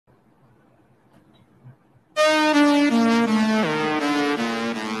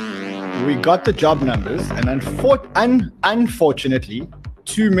we got the job numbers, and unfortunately,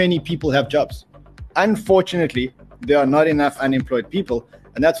 too many people have jobs. Unfortunately, there are not enough unemployed people,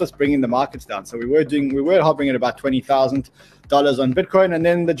 and that's what's bringing the markets down. So we were hovering at about $20,000 on Bitcoin, and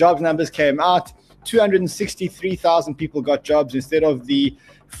then the jobs numbers came out. 263,000 people got jobs instead of the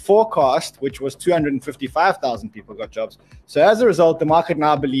forecast, which was 255,000 people got jobs. So as a result, the market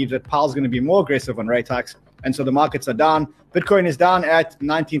now believes that Powell's going to be more aggressive on rate hikes, and so the markets are down. Bitcoin is down at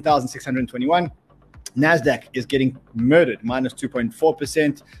 19,621. NASDAQ is getting murdered, minus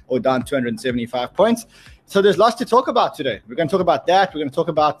 2.4% or down 275 points. So there's lots to talk about today. We're going to talk about that. We're going to talk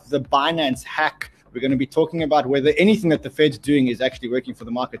about the Binance hack. We're going to be talking about whether anything that the Fed's doing is actually working for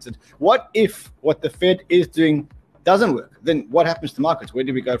the markets. And what if what the Fed is doing doesn't work? Then what happens to markets? Where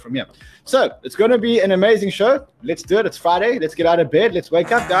do we go from here? So it's going to be an amazing show. Let's do it. It's Friday. Let's get out of bed. Let's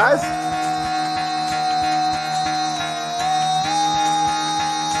wake up, guys.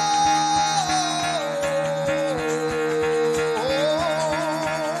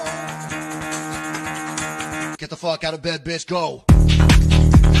 Get the fuck out of bed, bitch. Go.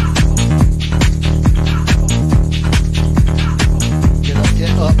 Get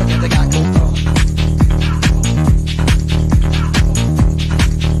up, and they got go.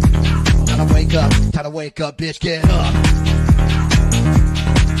 Time to wake up, bitch. Get up.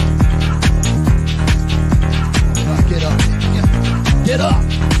 Get up. Get up.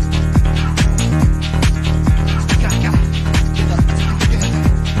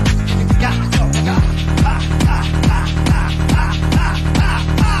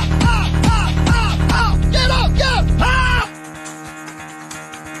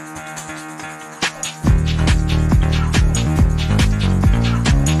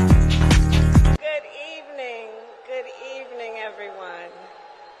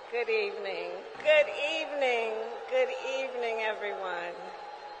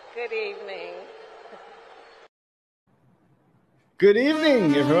 Good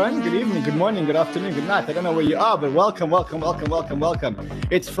evening, everyone. Good evening, good morning, good afternoon, good night. I don't know where you are, but welcome.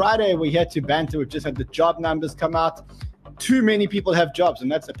 It's Friday. We're here to banter. We've just had the job numbers come out. Too many people have jobs,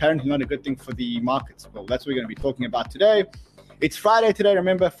 and that's apparently not a good thing for the markets. Well, that's what we're going to be talking about today. It's Friday today.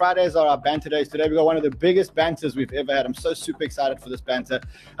 Remember, Fridays are our banter days. Today, we've got one of the biggest banters we've ever had. I'm so super excited for this banter.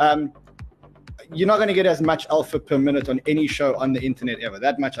 You're not going to get as much alpha per minute on any show on the internet ever.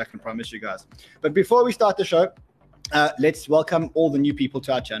 That much I can promise you guys. But before we start the show, let's welcome all the new people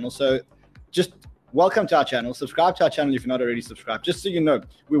to our channel. So just welcome to our channel. Subscribe to our channel if you're not already subscribed. Just so you know,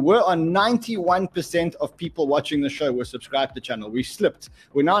 we were on 91% of people watching the show were subscribed to the channel. We slipped.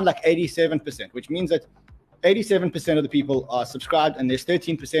 We're now on like 87%, which means that 87% of the people are subscribed, and there's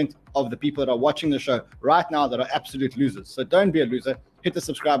 13% of the people that are watching the show right now that are absolute losers. So don't be a loser. Hit the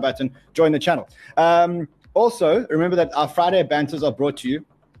subscribe button. Join the channel. Also, remember that our Friday banters are brought to you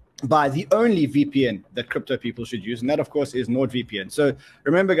by the only VPN that crypto people should use, and that, of course, is NordVPN. So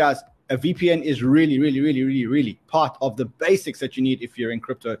remember, guys, a VPN is really part of the basics that you need if you're in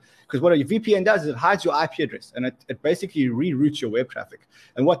crypto, because what a VPN does is it hides your IP address, and it basically reroutes your web traffic.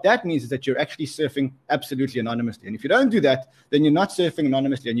 And what that means is that you're actually surfing absolutely anonymously. And if you don't do that, then you're not surfing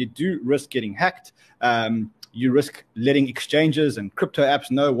anonymously, and you do risk getting hacked. You risk letting exchanges and crypto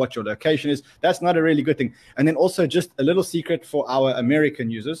apps know what your location is. That's not a really good thing. And then also just a little secret for our American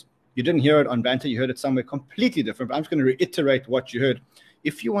users. You didn't hear it on Banter. You heard it somewhere completely different. But I'm just going to reiterate what you heard.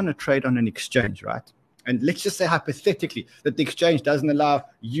 If you want to trade on an exchange, right? And let's just say hypothetically that the exchange doesn't allow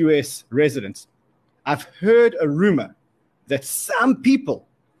US residents. I've heard a rumor that some people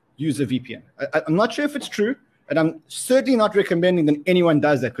use a VPN. I'm not sure if it's true, and I'm certainly not recommending that anyone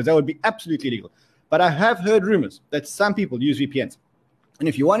does that, because that would be absolutely illegal. But I have heard rumors that some people use VPNs. And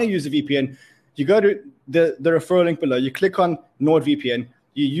if you want to use a VPN, you go to the referral link below. You click on NordVPN.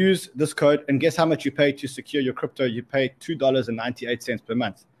 You use this code, and guess how much you pay to secure your crypto? You pay $2.98 per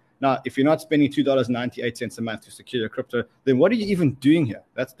month. Now, if you're not spending $2.98 a month to secure your crypto, then what are you even doing here?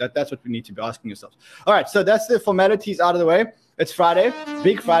 That's what we need to be asking yourselves. All right, so that's the formalities out of the way. It's Friday,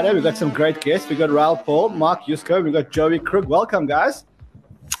 big Friday. We've got some great guests. We've got Raoul Pal, Mark Yusko. We've got Joey Krug. Welcome, guys.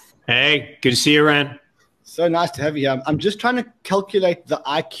 Hey, good to see you, Ran. So nice to have you here. I'm just trying to calculate the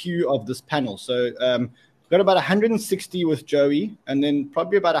IQ of this panel. So got about 160 with Joey, and then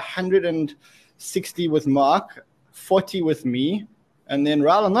probably about 160 with Mark, 40 with me, and then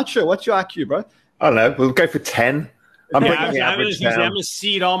Raoul. I'm not sure. What's your IQ, bro? I don't know. We'll go for 10. I'm going to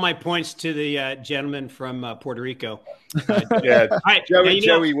cede all my points to the gentleman from Puerto Rico. Yeah,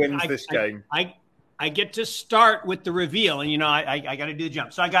 Joey wins this game. I get to start with the reveal, and I got to do the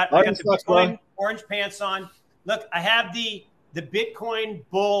jump. So I got the Bitcoin orange pants on. Look, I have the Bitcoin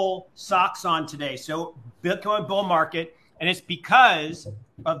bull socks on today. So Bitcoin bull market, and it's because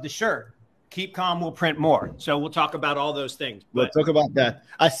of the shirt. Keep calm, we'll print more. So we'll talk about all those things. We'll talk about that.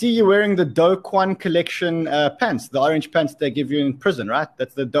 I see you wearing the Do Kwon collection pants, the orange pants they give you in prison, right?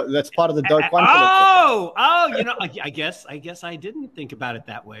 That's part of the Do Kwon collection. I guess I didn't think about it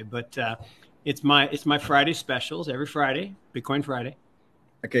that way, but it's my Friday specials every Friday, Bitcoin Friday.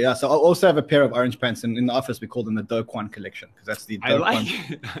 Okay, yeah. So I'll also have a pair of orange pants, and in the office we call them the Do Kwon collection because that's the Do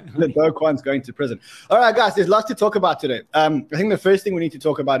Kwon. The Do Kwon's going to prison. All right, guys, there's lots to talk about today. I think the first thing we need to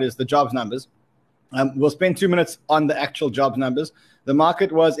talk about is the jobs numbers. We'll spend 2 minutes on the actual jobs numbers. The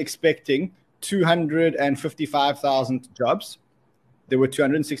market was expecting 255,000 jobs. There were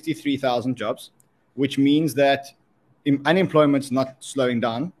 263,000 jobs, which means that unemployment's not slowing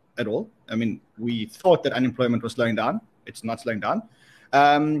down at all. I mean, we thought that unemployment was slowing down. It's not slowing down.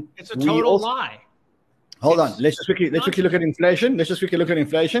 It's a total lie. Hold on. Let's just quickly look at inflation.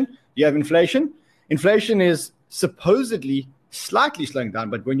 You have inflation. Inflation is supposedly slightly slowing down,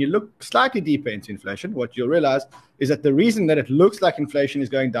 but when you look slightly deeper into inflation, what you'll realize is that the reason that it looks like inflation is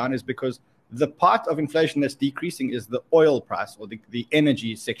going down is because the part of inflation that's decreasing is the oil price or the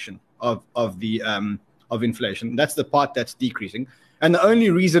energy section of inflation. That's the part that's decreasing. And the only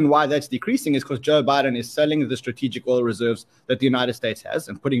reason why that's decreasing is because Joe Biden is selling the strategic oil reserves that the United States has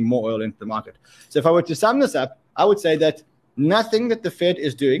and putting more oil into the market. So if I were to sum this up, I would say that nothing that the Fed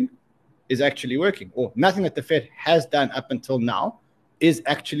is doing is actually working, or nothing that the Fed has done up until now is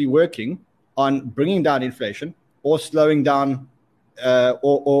actually working on bringing down inflation or slowing down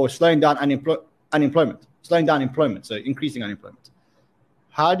unemployment, so increasing unemployment.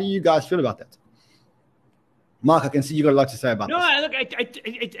 How do you guys feel about that? Mark, I can see you got a lot to say about this. No, look,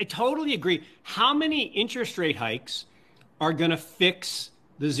 I totally agree. How many interest rate hikes are going to fix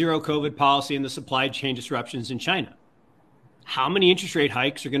the zero COVID policy and the supply chain disruptions in China? How many interest rate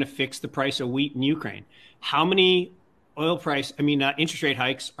hikes are going to fix the price of wheat in Ukraine? How many interest rate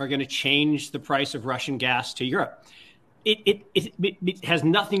hikes are going to change the price of Russian gas to Europe? It has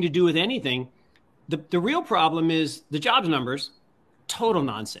nothing to do with anything. The real problem is the jobs numbers, total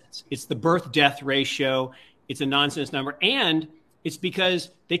nonsense. It's the birth-death ratio. It's a nonsense number. And it's because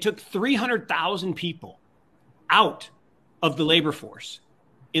they took 300,000 people out of the labor force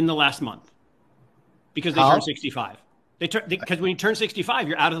in the last month because they turned 65. Because when you turn 65,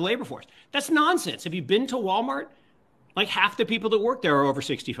 you're out of the labor force. That's nonsense. Have you been to Walmart? Like half the people that work there are over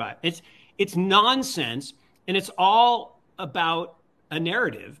 65. It's nonsense. And it's all about a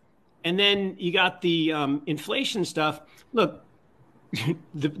narrative. And then you got the inflation stuff. Look,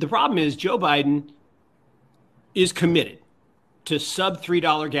 the problem is Joe Biden is committed to sub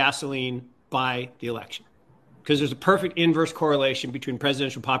 $3 gasoline by the election because there's a perfect inverse correlation between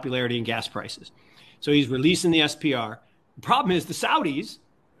presidential popularity and gas prices. So he's releasing the SPR. The problem is the Saudis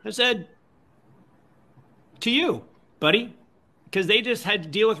have said, to you, buddy, because they just had to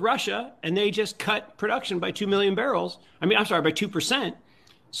deal with Russia and they just cut production by 2 million barrels. by 2%.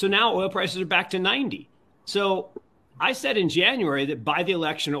 So now oil prices are back to 90. So I said in January that by the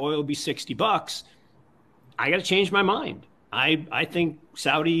election, oil will be $60. I got to change my mind. I think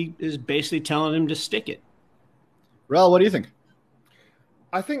Saudi is basically telling him to stick it. Raul, what do you think?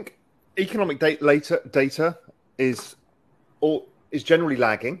 I think economic data is generally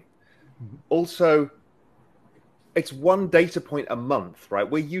lagging. Also, it's one data point a month, right?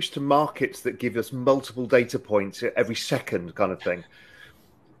 We're used to markets that give us multiple data points every second kind of thing.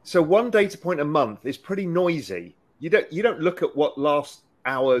 So one data point a month is pretty noisy. You don't look at what last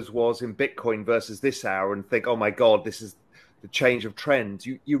hours was in Bitcoin versus this hour and think, oh my God, this is the change of trends.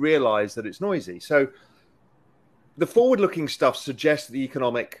 You realize that it's noisy. So the forward-looking stuff suggests that the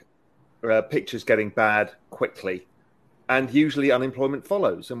economic picture is getting bad quickly, and usually unemployment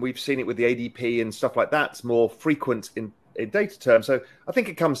follows. And we've seen it with the ADP and stuff like that. It's more frequent in data terms. So I think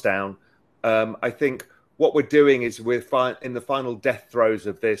it comes down. I think what we're doing is we're in the final death throes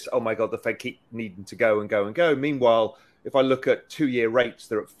of this. Oh my God, the Fed keep needing to go and go and go. Meanwhile, if I look at 2-year rates,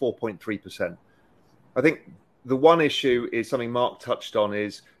 they're at 4.3%. I think the one issue is something Mark touched on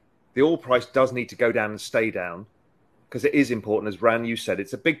is the oil price does need to go down and stay down because it is important, as Ran, you said.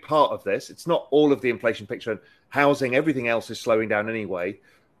 It's a big part of this. It's not all of the inflation picture. Housing, everything else is slowing down anyway.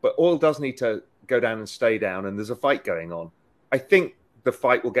 But oil does need to go down and stay down, and there's a fight going on. I think the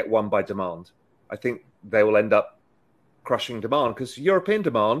fight will get won by demand. I think they will end up crushing demand because European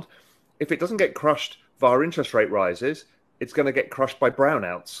demand, if it doesn't get crushed via interest rate rises, it's going to get crushed by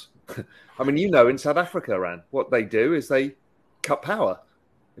brownouts. I mean, in South Africa, Ran, what they do is they cut power.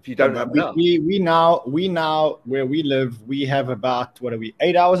 If you don't have enough. We now where we live, we have about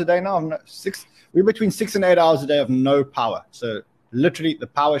 8 hours a day now? 6. We're between 6 and 8 hours a day of no power. So literally the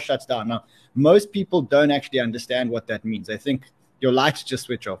power shuts down. Now, most people don't actually understand what that means. They think your lights just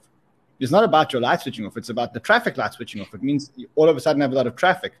switch off. It's not about your light switching off. It's about the traffic light switching off. It means you all of a sudden have a lot of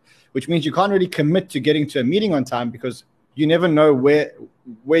traffic, which means you can't really commit to getting to a meeting on time because you never know where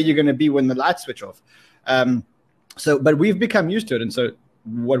you're going to be when the lights switch off. But we've become used to it. And so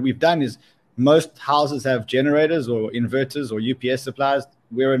what we've done is most houses have generators or inverters or UPS supplies.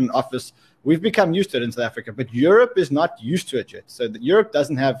 We're in an office. We've become used to it in South Africa, but Europe is not used to it yet. So Europe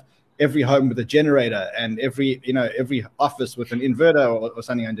doesn't have every home with a generator and every office with an inverter or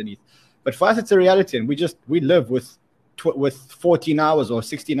something underneath. But for us, it's a reality, and we live with 14 hours or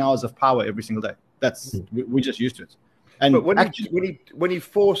 16 hours of power every single day. We're just used to it. And but when you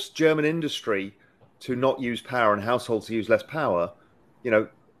force German industry to not use power and households to use less power,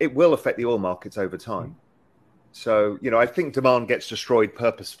 it will affect the oil markets over time. So, I think demand gets destroyed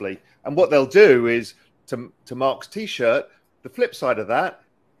purposefully. And what they'll do is, to Mark's T-shirt, the flip side of that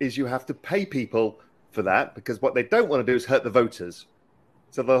is you have to pay people for that, because what they don't want to do is hurt the voters.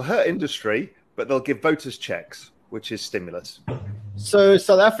 So they'll hurt industry, but they'll give voters checks, which is stimulus. So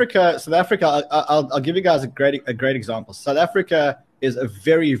South Africa. I'll give you guys a great example. South Africa is a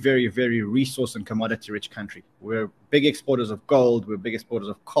very, very, very resource and commodity-rich country. We're big exporters of gold. We're big exporters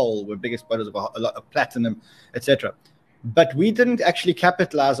of coal. We're big exporters of a lot of platinum, etc. But we didn't actually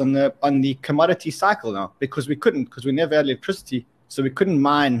capitalize on the commodity cycle now because we never had electricity, so we couldn't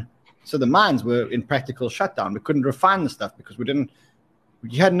mine. So the mines were in practical shutdown. We couldn't refine the stuff because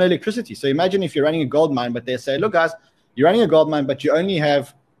you had no electricity. So imagine if you're running a gold mine, but they say, look, guys, you're running a gold mine, but you only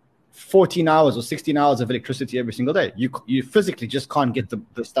have 14 hours or 16 hours of electricity every single day. You physically just can't get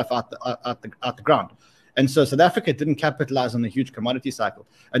the stuff out the ground. And so South Africa didn't capitalize on the huge commodity cycle.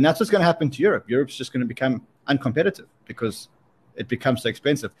 And that's what's going to happen to Europe. Europe's just going to become uncompetitive because it becomes so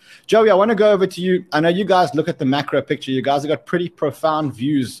expensive. Joey, I want to go over to you. I know you guys look at the macro picture. You guys have got pretty profound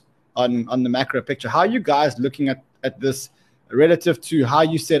views on the macro picture. How are you guys looking at this relative to how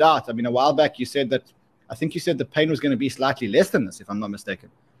you set out? I mean, a while back you said that, I think you said the pain was going to be slightly less than this, if I'm not mistaken.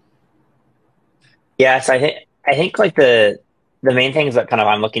 Yes, I think like the main things that kind of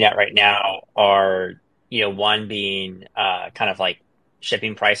I'm looking at right now are, one being kind of like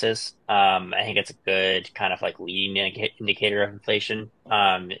shipping prices. I think it's a good kind of like leading indicator of inflation.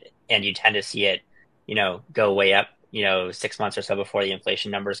 And you tend to see it, go way up, 6 months or so before the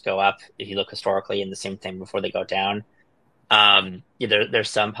inflation numbers go up. If you look historically, and the same thing before they go down. There's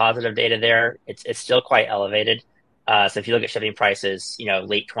some positive data there. It's still quite elevated. So if you look at shipping prices,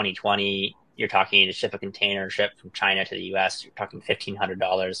 late 2020, you're talking to ship a container ship from China to the US, you're talking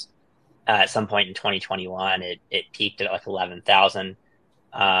 $1,500. At some point in 2021, it peaked at like 11,000.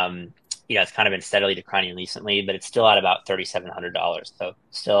 It's kind of been steadily declining recently, but it's still at about $3,700. So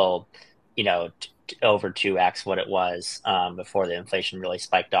still, over 2x what it was before the inflation really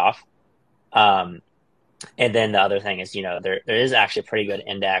spiked off. And then the other thing is, there is actually a pretty good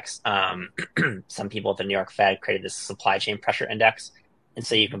index. Some people at the New York Fed created this supply chain pressure index. And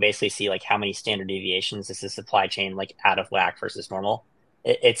so you can basically see like how many standard deviations is the supply chain like out of whack versus normal.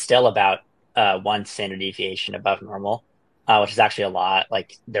 It's still about one standard deviation above normal, which is actually a lot.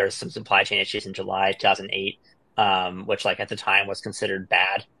 Like there's some supply chain issues in July 2008, which like at the time was considered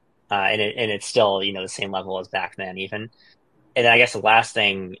bad. And it's still, the same level as back then even. And then I guess the last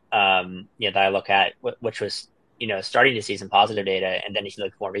thing, that I look at, which was, starting to see some positive data, and then if you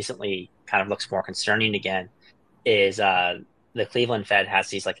look more recently, kind of looks more concerning again, is the Cleveland Fed has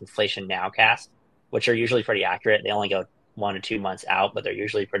these like inflation nowcasts, which are usually pretty accurate. They only go 1 to 2 months out, but they're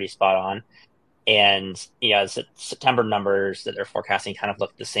usually pretty spot on. And, September numbers that they're forecasting kind of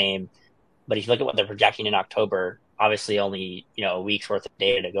look the same. But if you look at what they're projecting in October, obviously only, a week's worth of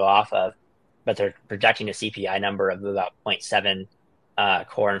data to go off of. But they're projecting a CPI number of about 0.7,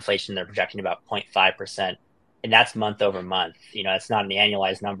 core inflation. They're projecting about 0.5%, and that's month over month. It's not an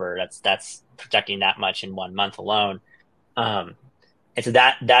annualized number. That's projecting that much in 1 month alone. And so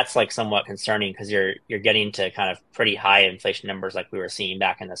that's like somewhat concerning because you're getting to kind of pretty high inflation numbers like we were seeing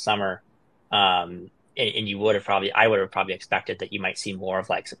back in the summer. And I would have probably expected that you might see more of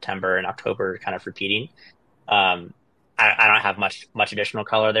like September and October kind of repeating. I don't have much additional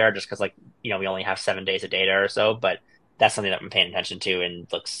color there just because we only have 7 days of data or so, but that's something that I'm paying attention to and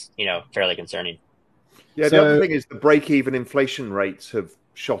looks, fairly concerning. Yeah. The other thing is the break-even inflation rates have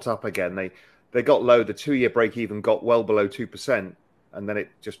shot up again. They got low. The 2-year break-even got well below 2%, and then it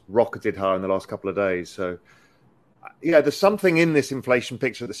just rocketed higher in the last couple of days. So, there's something in this inflation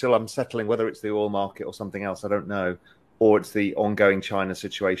picture that's still unsettling, whether it's the oil market or something else, I don't know, or it's the ongoing China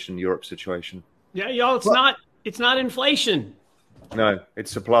situation, Europe situation. Yeah, y'all, it's not inflation. No,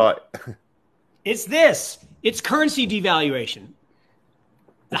 it's supply. It's this. It's currency devaluation.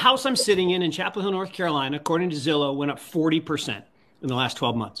 The house I'm sitting in Chapel Hill, North Carolina, according to Zillow, went up 40%. in the last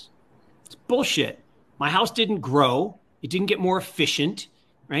 12 months. It's bullshit. My house didn't grow. It didn't get more efficient,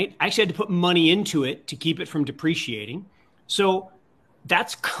 right? I actually had to put money into it to keep it from depreciating. So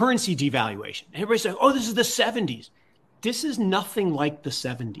that's currency devaluation. Everybody's like, oh, this is the 70s. This is nothing like the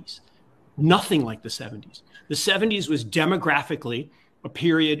 70s. Nothing like the 70s. The 70s was demographically a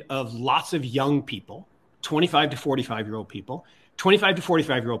period of lots of young people, 25 to 45-year-old people, 25 to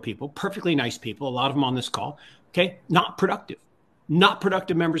 45-year-old people, perfectly nice people, a lot of them on this call, okay? Not productive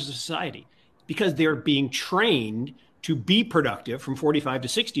members of society because they're being trained to be productive from 45 to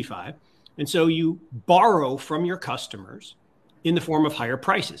 65. And so you borrow from your customers in the form of higher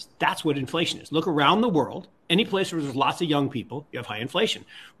prices. That's what inflation is. Look around the world, any place where there's lots of young people, you have high inflation.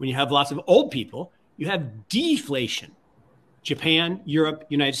 When you have lots of old people, you have deflation. Japan, Europe,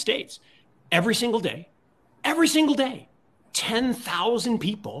 United States. Every single day, 10,000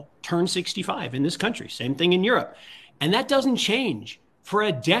 people turn 65 in this country. Same thing in Europe. And that doesn't change for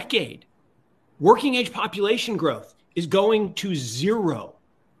a decade. Working age population growth is going to zero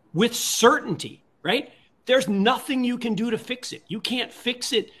with certainty, right? There's nothing you can do to fix it. You can't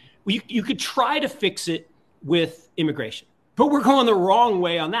fix it. You could try to fix it with immigration, but we're going the wrong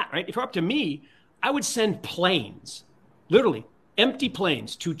way on that, right? If it were up to me, I would send planes, literally empty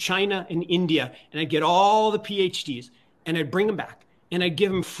planes to China and India, and I'd get all the PhDs and I'd bring them back and I'd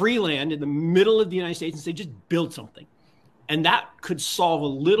give them free land in the middle of the United States and say, just build something. And that could solve a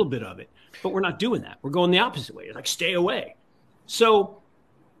little bit of it, but we're not doing that. We're going the opposite way. It's like, stay away. So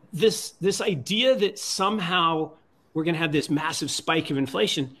this idea that somehow we're going to have this massive spike of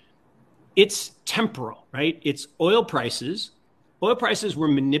inflation, it's temporal, right? It's oil prices. Oil prices were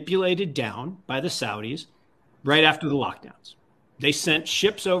manipulated down by the Saudis right after the lockdowns. They sent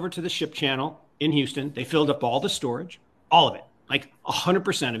ships over to the ship channel in Houston. They filled up all the storage, all of it, like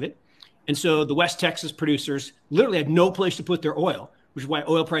 100% of it. And so the West Texas producers literally had no place to put their oil, which is why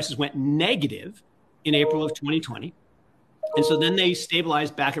oil prices went negative in April of 2020. And so then they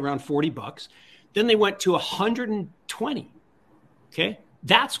stabilized back around $40. Then they went to 120. Okay.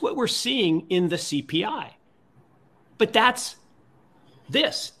 That's what we're seeing in the CPI. But that's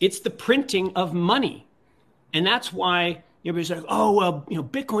this. It's the printing of money. And that's why everybody's like, oh, well,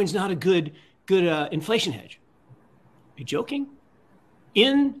 Bitcoin's not a good inflation hedge. Are you joking?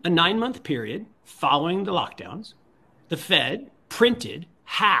 In a 9-month period following the lockdowns, the Fed printed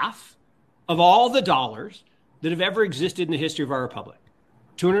half of all the dollars that have ever existed in the history of our republic.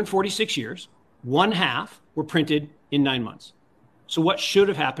 246 years, one half were printed in 9 months. So what should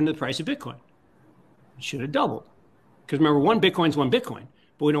have happened to the price of Bitcoin? It should have doubled. Because remember, one Bitcoin's one Bitcoin,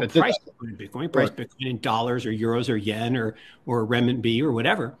 but we don't price Bitcoin in Bitcoin. We price Bitcoin in dollars or euros or yen or renminbi or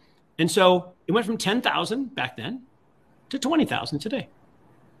whatever. And so it went from 10,000 back then to 20,000 today.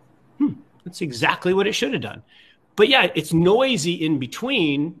 That's exactly what it should have done. But yeah, it's noisy in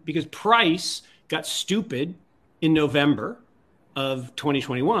between because price got stupid in November of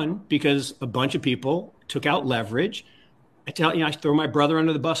 2021 because a bunch of people took out leverage. I throw my brother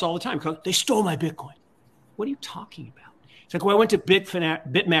under the bus all the time because they stole my Bitcoin. What are you talking about? It's like, well, I went to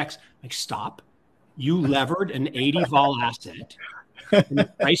BitMEX. Like, stop. You levered an 80 vol asset and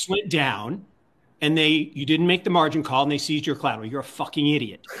the price went down and you didn't make the margin call and they seized your collateral. You're a fucking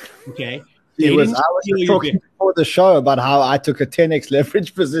idiot. Okay. I was talking before the show about how I took a 10x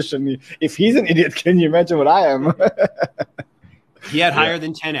leverage position. If he's an idiot, can you imagine what I am? He had higher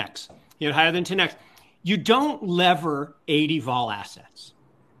than 10x. You don't lever 80 vol assets.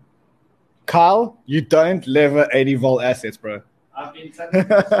 Kyle, you don't lever 80 vol assets, bro. I've been telling you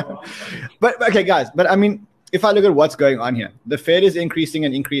this for a long time. But okay, guys. But I mean, if I look at what's going on here, the Fed is increasing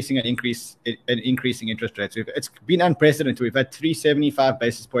increasing interest rates. It's been unprecedented. We've had 375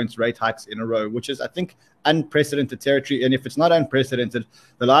 basis points rate hikes in a row, which is, I think, unprecedented territory. And if it's not unprecedented,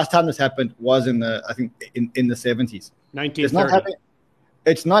 the last time this happened was in the 70s. 1930.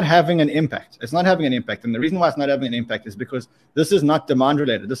 It's not having an impact. It's not having an impact. And the reason why it's not having an impact is because this is not demand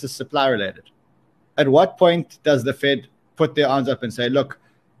related. This is supply related. At what point does the Fed put their arms up and say, look,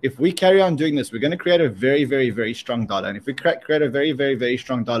 if we carry on doing this, we're going to create a very, very, very strong dollar. And if we create a very, very, very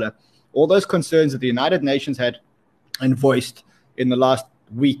strong dollar, all those concerns that the United Nations had and voiced in the last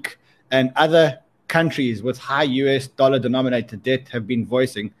week and other countries with high US dollar denominated debt have been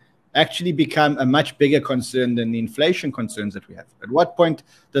voicing actually become a much bigger concern than the inflation concerns that we have. At what point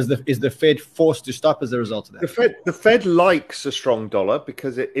is the Fed forced to stop as a result of that? The Fed likes a strong dollar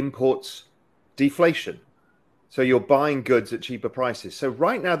because it imports deflation. So you're buying goods at cheaper prices. So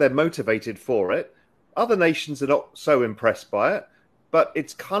right now they're motivated for it. Other nations are not so impressed by it, but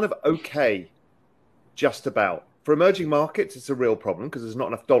it's kind of okay, just about. For emerging markets, it's a real problem because there's not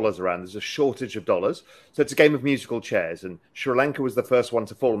enough dollars around. There's a shortage of dollars. So it's a game of musical chairs. And Sri Lanka was the first one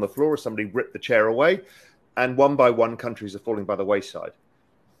to fall on the floor as somebody ripped the chair away. And one by one, countries are falling by the wayside.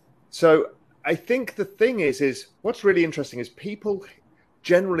 So I think the thing is what's really interesting is people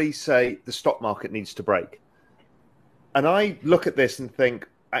generally say the stock market needs to break. And I look at this and think,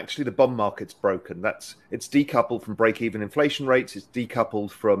 actually, the bond market's broken. It's decoupled from break-even inflation rates. It's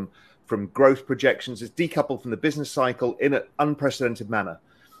decoupled from growth projections. It's decoupled from the business cycle in an unprecedented manner.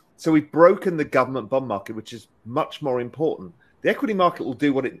 So we've broken the government bond market, which is much more important. The equity market will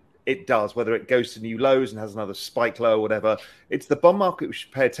do what it does, whether it goes to new lows and has another spike low or whatever. It's the bond market we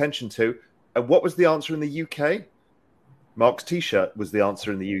should pay attention to. And what was the answer in the UK? Mark's T-shirt was the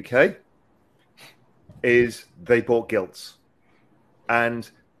answer in the UK, is they bought gilts. And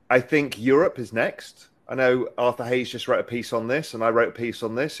I think Europe is next. I know Arthur Hayes just wrote a piece on this, and I wrote a piece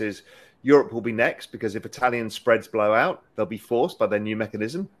on this, is Europe will be next because if Italian spreads blow out, they'll be forced by their new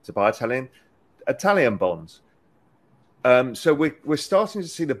mechanism to buy Italian bonds. So we're starting to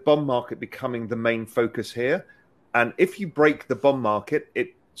see the bond market becoming the main focus here. And if you break the bond market,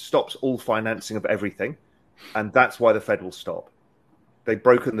 it stops all financing of everything. And that's why the Fed will stop. They've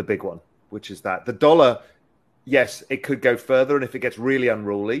broken the big one, which is that. The dollar, yes, it could go further. And if it gets really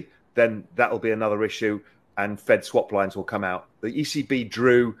unruly, then that'll be another issue and Fed swap lines will come out. The ECB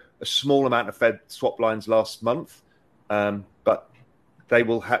drew a small amount of Fed swap lines last month, but they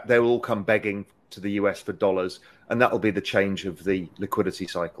will all come begging to the US for dollars, and that'll be the change of the liquidity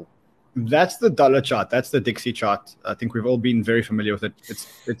cycle. That's the dollar chart. That's the Dixie chart. I think we've all been very familiar with it.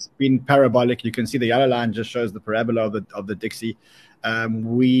 It's been parabolic. You can see the yellow line just shows the parabola of the Dixie.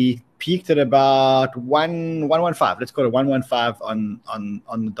 We peaked at about 115. Let's call it 115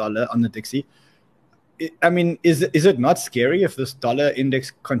 on the dollar on the Dixie. I mean, is it not scary if this dollar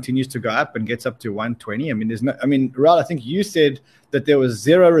index continues to go up and gets up to 120? I mean, Raoul, I think you said that there was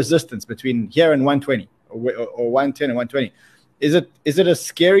zero resistance between here and 120 or 110 and 120. Is it a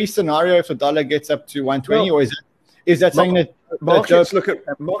scary scenario if the dollar gets up to 120, or is that something that markets look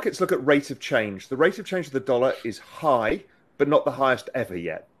at rate of change? The rate of change of the dollar is high, but not the highest ever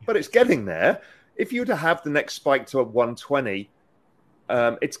yet. But it's getting there. If you were to have the next spike to 120,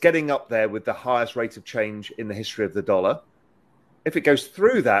 it's getting up there with the highest rate of change in the history of the dollar. If it goes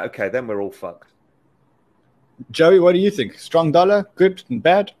through that, okay, then we're all fucked. Joey, what do you think? Strong dollar, good and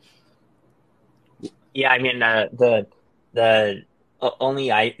bad? Yeah, I mean, the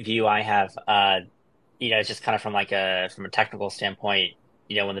only view I have, it's just kind of from a technical standpoint.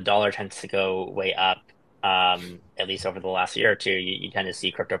 When the dollar tends to go way up, at least over the last year or two, you tend to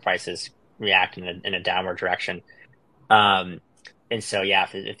see crypto prices react in a downward direction. And so, yeah,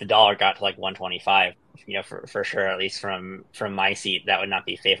 if the dollar got to 125, for sure, at least from my seat, that would not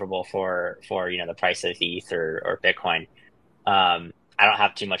be favorable for the price of ETH or Bitcoin. I don't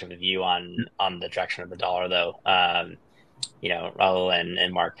have too much of a view on the direction of the dollar, though. Raoul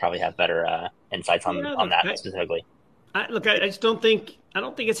and Mark probably have better insights on that specifically. I just don't think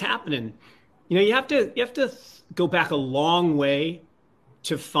it's happening. You have to go back a long way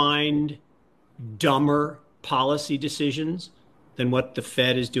to find dumber policy decisions than what the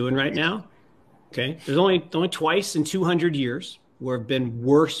Fed is doing right now. Okay, there's only twice in 200 years where have been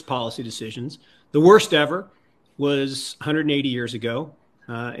worse policy decisions. The worst ever was 180 years ago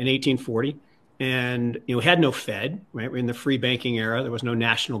in 1840, and we had no Fed. Right, we're in the free banking era. There was no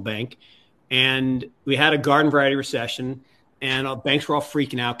national bank, and we had a garden variety recession, and banks were all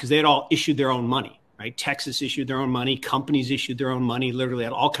freaking out because they had all issued their own money. Right, Texas issued their own money, companies issued their own money. Literally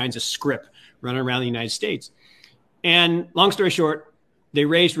had all kinds of script running around the United States. And long story short, they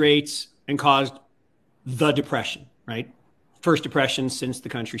raised rates and caused the depression, right? First depression since the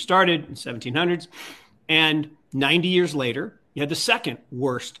country started in 1700s. And 90 years later, you had the second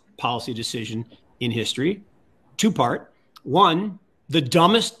worst policy decision in history, two-part. One, the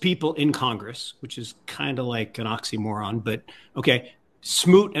dumbest people in Congress, which is kind of like an oxymoron, but okay,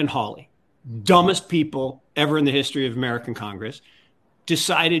 Smoot and Hawley, dumbest people ever in the history of American Congress,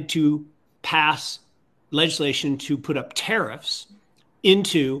 decided to pass legislation to put up tariffs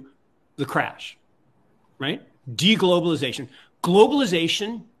into the crash, right? Deglobalization.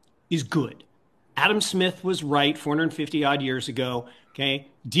 Globalization is good. Adam Smith was right 450 odd years ago. Okay.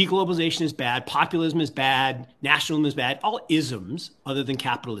 Deglobalization is bad. Populism is bad. Nationalism is bad. All isms other than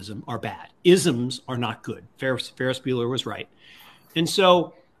capitalism are bad. Isms are not good. Ferris Bueller was right. And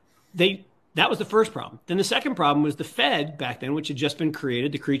so that was the first problem. Then the second problem was the Fed back then, which had just been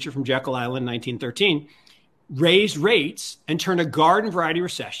created, the creature from Jekyll Island in 1913, raised rates and turned a garden variety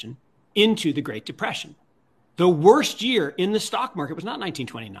recession into the Great Depression. The worst year in the stock market was not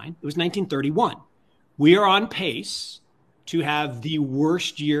 1929, it was 1931. We are on pace to have the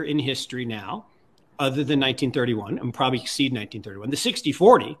worst year in history now, other than 1931, and probably exceed 1931. The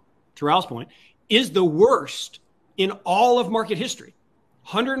 60-40, to Ralph's point, is the worst in all of market history.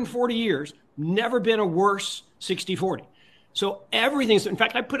 140 years, never been a worse 60-40. So everything's, in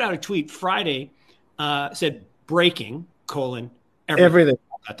fact, I put out a tweet Friday, said breaking, everything.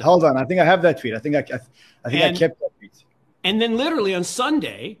 Hold on. I think I have that tweet. I think I kept that tweet. And then literally on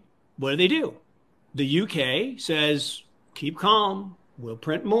Sunday, what do? The UK says, keep calm, we'll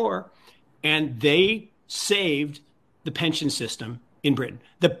print more. And they saved the pension system in Britain.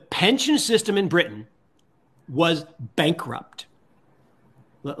 The pension system in Britain was bankrupt.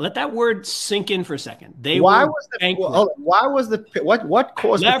 Let that word sink in for a second. What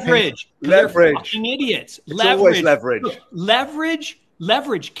caused leverage? Leverage. They're fucking idiots. It's always leverage. Look,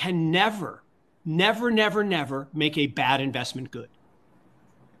 leverage can never make a bad investment good.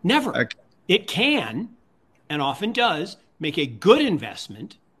 Never. Okay. It can, and often does, make a good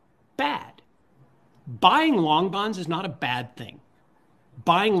investment bad. Buying long bonds is not a bad thing.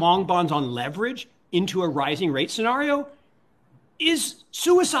 Buying long bonds on leverage into a rising rate scenario is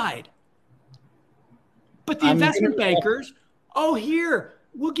suicide. But the investment bankers, here,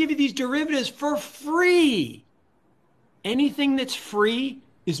 we'll give you these derivatives for free. Anything that's free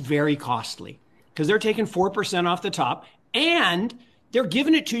is very costly because they're taking 4% off the top and they're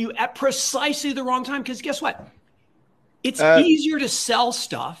giving it to you at precisely the wrong time. Because guess what? It's easier to sell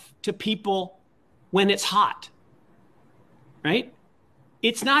stuff to people when it's hot, right?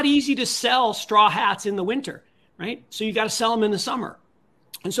 It's not easy to sell straw hats in the winter, right? So you got to sell them in the summer.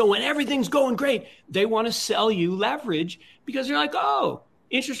 And so when everything's going great, they want to sell you leverage because they're like, oh,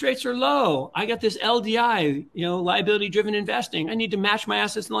 interest rates are low. I got this LDI, liability-driven investing. I need to match my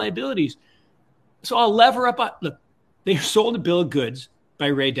assets and liabilities. So I'll lever up. Look, they sold a bill of goods by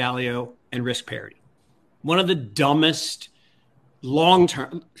Ray Dalio and Risk Parity. One of the dumbest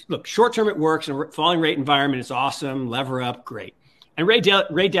long-term. Look, short-term it works. In a falling rate environment, it's awesome. Lever up, great. And Ray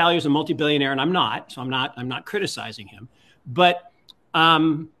Dalio is a multi-billionaire, and I'm not. So I'm not criticizing him. But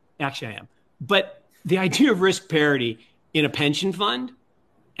actually, I am. But the idea of risk parity in a pension fund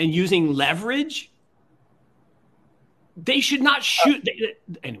and using leverage, they should not shoot.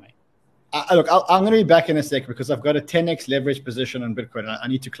 Anyway. Look, I'm going to be back in a sec because I've got a 10x leverage position on Bitcoin. I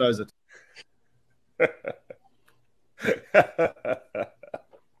need to close it.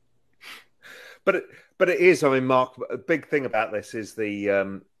 But it is. I mean, Mark, a big thing about this is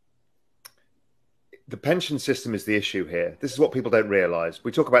the pension system is the issue here. This is what people don't realize.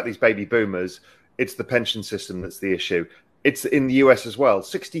 We talk about these baby boomers. It's the pension system that's the issue. It's in the US as well.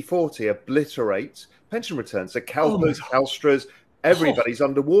 60-40 obliterates pension returns. So CalPERS, CalSTRAs, everybody's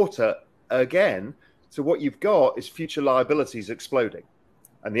underwater again. So what you've got is future liabilities exploding.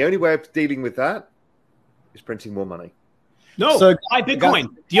 And the only way of dealing with that is printing more money. No, so, buy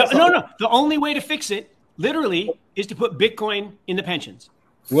Bitcoin. No. The only way to fix it, literally, is to put Bitcoin in the pensions.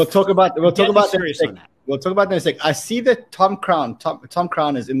 We'll talk about that. We'll talk about that in a sec. I see that Tom Crown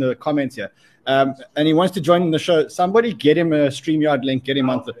is in the comments here, and he wants to join the show. Somebody get him a StreamYard link. Get him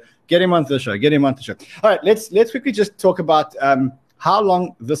onto the show. All right, let's quickly just talk about how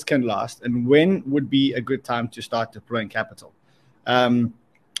long this can last and when would be a good time to start deploying capital. And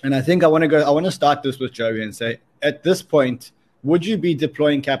I think I want to start this with Joey and say, at this point, would you be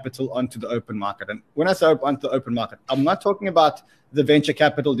deploying capital onto the open market? And when I say onto the open market, I'm not talking about the venture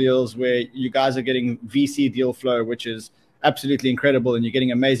capital deals where you guys are getting VC deal flow, which is absolutely incredible, and you're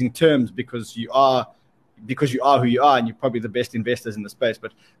getting amazing terms because you are who you are, and you're probably the best investors in the space.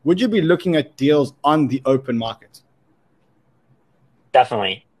 But would you be looking at deals on the open market?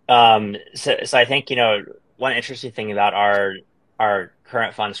 Definitely. So I think, one interesting thing about our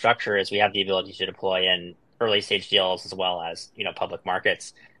current fund structure is we have the ability to deploy in early stage deals as well as, public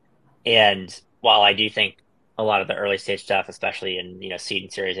markets. And while I do think a lot of the early stage stuff, especially in, seed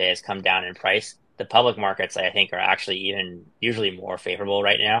and series A, has come down in price, the public markets, I think, are actually even usually more favorable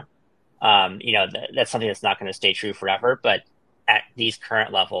right now. That's something that's not going to stay true forever, but at these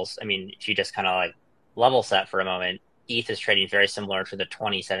current levels, I mean, if you just kind of like level set for a moment, ETH is trading very similar to the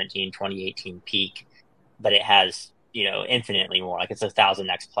 2017, 2018 peak, but it has, infinitely more, like it's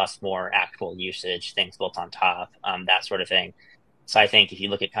 1,000x plus more actual usage, things built on top, that sort of thing. So I think if you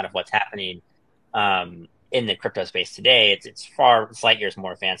look at kind of what's happening in the crypto space today, it's slight years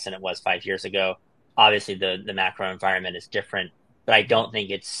more advanced than it was 5 years ago. Obviously, the macro environment is different, but I don't think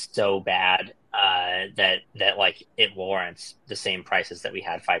it's so bad that like it warrants the same prices that we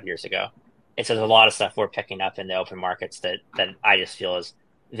had 5 years ago. And so there's a lot of stuff we're picking up in the open markets that I just feel is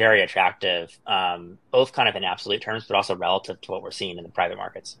very attractive, both kind of in absolute terms, but also relative to what we're seeing in the private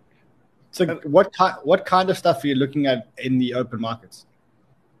markets. So what kind of stuff are you looking at in the open markets?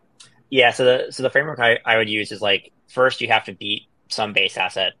 Yeah, so the framework I would use is like, first you have to beat some base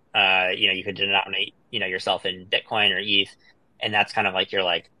asset. You could denominate yourself in Bitcoin or ETH, and that's kind of like you're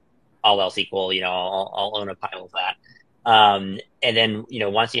like all else equal. I'll own a pile of that. And then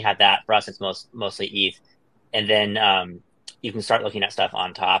once you have that, for us it's mostly ETH, and then you can start looking at stuff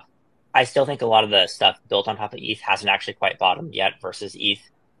on top. I still think a lot of the stuff built on top of ETH hasn't actually quite bottomed yet versus ETH.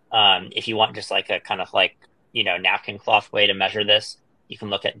 If you want just like a kind of like, napkin cloth way to measure this, you can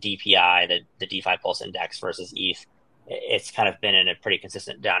look at DPI, the DeFi Pulse Index versus ETH. It's kind of been in a pretty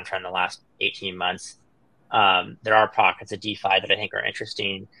consistent downtrend the last 18 months. There are pockets of DeFi that I think are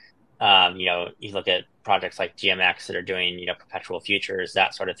interesting. You look at projects like GMX that are doing, perpetual futures,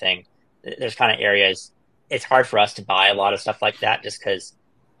 that sort of thing. There's kind of areas. It's hard for us to buy a lot of stuff like that just because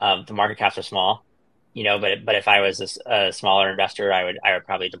the market caps are small. But if I was a smaller investor, I would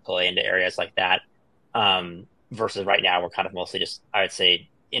probably deploy into areas like that. Versus right now, we're kind of mostly just, I would say,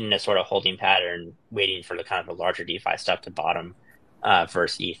 in a sort of holding pattern, waiting for the kind of the larger DeFi stuff to bottom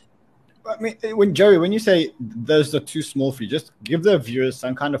versus ETH. I mean, when you say those are too small for you, just give the viewers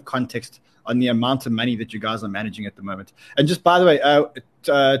some kind of context on the amount of money that you guys are managing at the moment. And just by the way,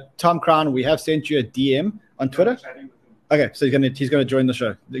 Tom Crown, we have sent you a DM on Twitter. Okay, so he's gonna join the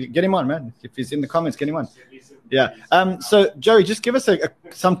show. Get him on, man. If he's in the comments, get him on. Yeah. So Joey, just give us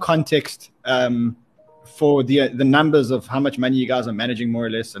some context for the numbers of how much money you guys are managing, more or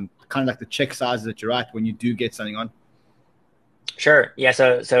less, and kind of like the check sizes that you write when you do get something on. Sure. Yeah.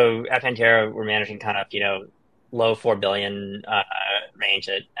 So at Pantera, we're managing kind of low 4 billion range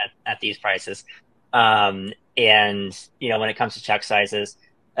at these prices. And when it comes to check sizes,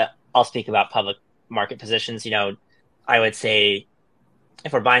 I'll speak about public market positions. I would say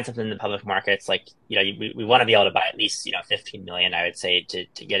if we're buying something in the public markets, like, we want to be able to buy at least, 15 million, I would say,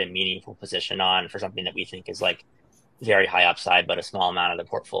 to get a meaningful position on for something that we think is like very high upside, but a small amount of the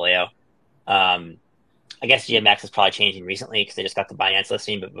portfolio. I guess GMX is probably changing recently because they just got the Binance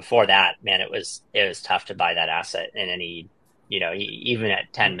listing, but before that, man, it was tough to buy that asset in any, even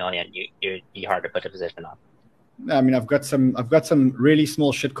at 10 million, you'd be hard to put a position on. I mean, I've got some really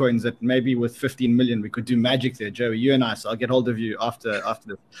small shit coins that maybe with 15 million we could do magic there, Joey. You and I. So I'll get hold of you after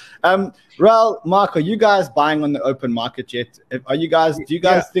this. Raul, Mark, are you guys buying on the open market yet? Do you guys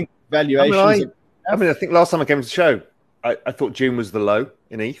think valuations? I think last time I came to the show, I thought June was the low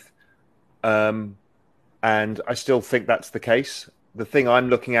in ETH, and I still think that's the case. The thing I'm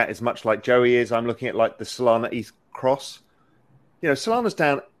looking at is much like Joey is. I'm looking at like the Solana ETH cross. Solana's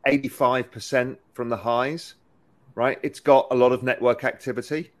down 85% from the highs. Right, it's got a lot of network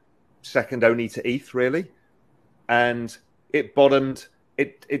activity, second only to ETH, really, and it bottomed.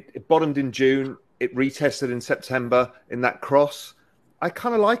 It bottomed in June. It retested in September in that cross. I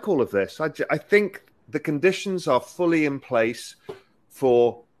kind of like all of this. I think the conditions are fully in place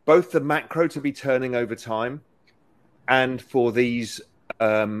for both the macro to be turning over time, and for these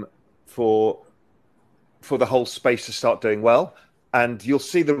for the whole space to start doing well. And you'll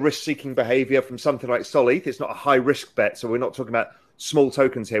see the risk-seeking behavior from something like SolETH. It's not a high-risk bet, so we're not talking about small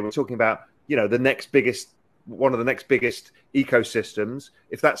tokens here. We're talking about, one of the next biggest ecosystems.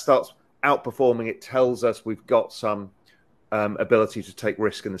 If that starts outperforming, it tells us we've got some ability to take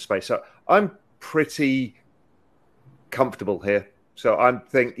risk in the space. So I'm pretty comfortable here. So I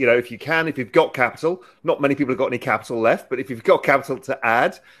think, if you've got capital, not many people have got any capital left, but if you've got capital to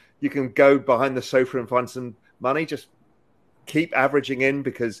add, you can go behind the sofa and find some money. Just keep averaging in,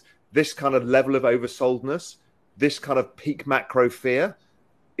 because this kind of level of oversoldness, this kind of peak macro fear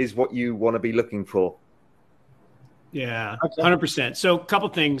is what you want to be looking for. Yeah, 100%. So a couple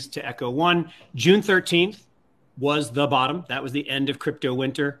things to echo. One, June 13th was the bottom. That was the end of crypto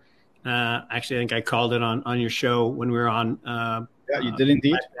winter. Actually, I think I called it on your show when we were on. Yeah, you did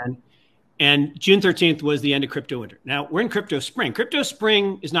indeed. And June 13th was the end of crypto winter. Now we're in crypto spring. Crypto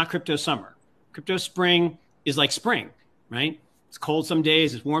spring is not crypto summer. Crypto spring is like spring, right? It's cold some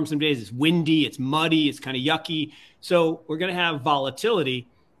days, it's warm some days, it's windy, it's muddy, it's kind of yucky. So we're going to have volatility.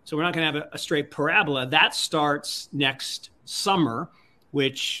 So we're not going to have a straight parabola. That starts next summer,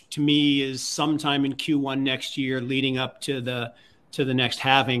 which to me is sometime in Q1 next year, leading up to the next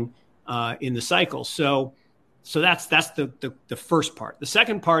halving in the cycle. So that's the first part. The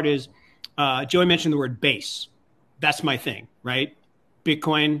second part is Joey mentioned the word base. That's my thing, right?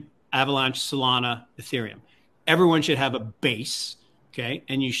 Bitcoin, Avalanche, Solana, Ethereum. Everyone should have a base, okay?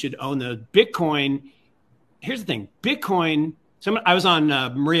 And you should own the Bitcoin. Here's the thing. Bitcoin, I was on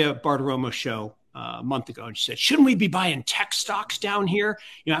Maria Bartiromo's show a month ago, and she said, shouldn't we be buying tech stocks down here?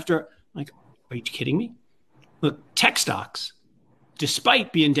 After, like, are you kidding me? Look, tech stocks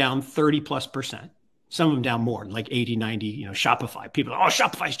despite being down 30+%. Some of them down more, like 80, 90, Shopify. People are, oh,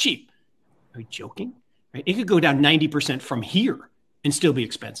 Shopify's cheap. Are you joking? Right? It could go down 90% from here and still be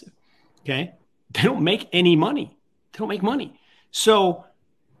expensive. Okay. They don't make any money. They don't make money. So,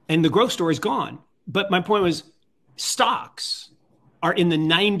 and the growth story is gone. But my point was stocks are in the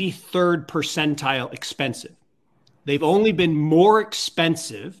 93rd percentile expensive. They've only been more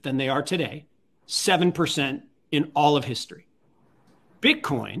expensive than they are today, 7% in all of history.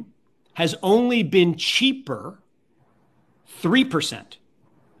 Bitcoin has only been cheaper 3%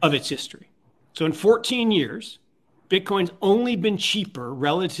 of its history. So in 14 years, Bitcoin's only been cheaper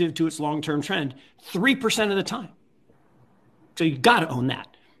relative to its long-term trend 3% of the time. So you got to own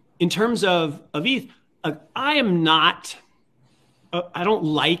that. In terms of ETH, I am not, I don't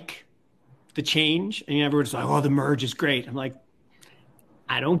like the change. And everyone's like, oh, the merge is great. I'm like,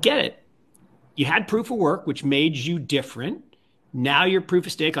 I don't get it. You had proof of work, which made you different. Now you're proof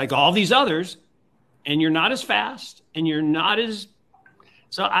of stake like all these others, and you're not as fast, and you're not as,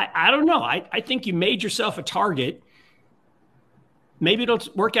 so I don't know. I think you made yourself a target. Maybe it'll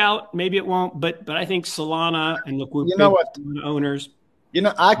work out, maybe it won't, but I think Solana, and look, we're big owners.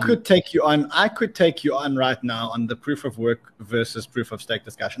 I could take you on. I could take you on right now on the proof of work versus proof of stake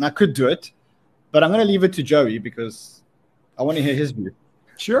discussion. I could do it, but I'm going to leave it to Joey because I want to hear his view.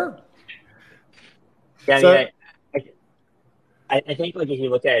 Sure. Yeah, So, I think like if you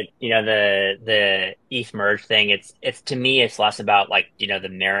look at the ETH merge thing, it's to me it's less about like the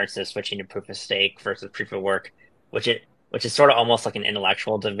merits of switching to proof of stake versus proof of work, which is sort of almost like an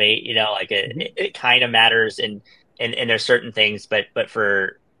intellectual debate. Like it kind of matters and there's certain things, but I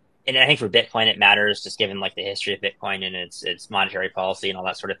think for Bitcoin it matters just given like the history of Bitcoin and its monetary policy and all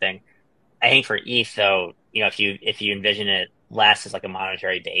that sort of thing. I think for ETH though, if you envision it less as like a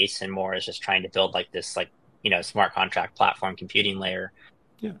monetary base and more as just trying to build like this like smart contract platform computing layer,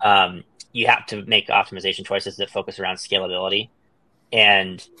 you have to make optimization choices that focus around scalability.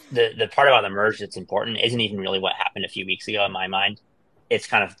 And the part about the merge that's important isn't even really what happened a few weeks ago in my mind. It's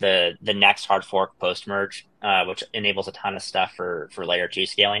kind of the next hard fork post merge, which enables a ton of stuff for layer 2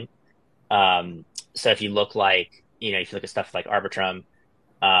 scaling. So if you look at stuff like Arbitrum,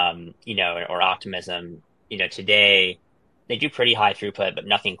 or Optimism, today they do pretty high throughput, but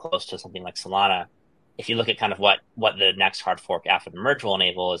nothing close to something like Solana. If you look at kind of what the next hard fork after the merge will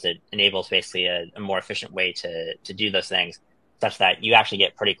enable, is it enables basically a more efficient way to do those things, such that you actually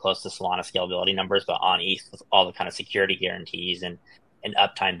get pretty close to Solana scalability numbers, but on ETH with all the kind of security guarantees and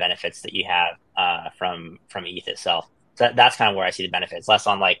uptime benefits that you have from ETH itself. So that's kind of where I see the benefits, less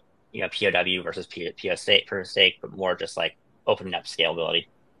on like POW versus PO stake, but more just like opening up scalability.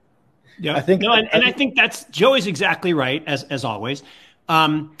 Yeah, I think I think that's Joey's exactly right as always.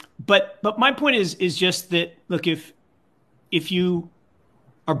 But my point is just that, look, if you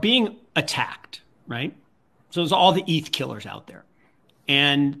are being attacked, right? So there's all the ETH killers out there,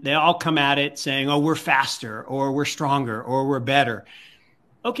 and they all come at it saying, oh, we're faster or we're stronger or we're better.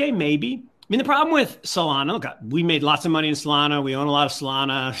 Okay, maybe. I mean, the problem with Solana, look, we made lots of money in Solana. We own a lot of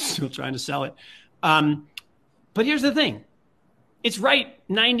Solana, still trying to sell it. But here's the thing. It's right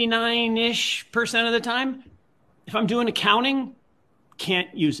 99-ish% of the time. If I'm doing accounting,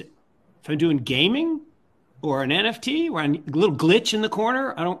 can't use it. If I'm doing gaming or an NFT or a little glitch in the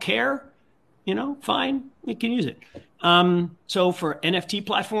corner, I don't care. Fine, you can use it. So for NFT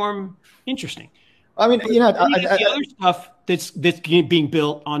platform, interesting. I mean, the other stuff that's being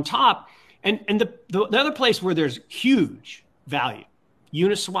built on top, and the other place where there's huge value,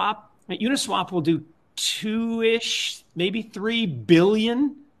 Uniswap. Uniswap will do 2-ish, maybe 3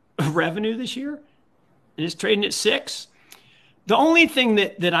 billion of revenue this year, and it's trading at 6. The only thing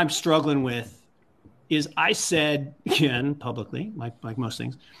that I'm struggling with is I said again publicly, like most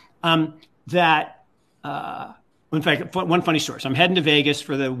things, that in fact, one funny story. So I'm heading to Vegas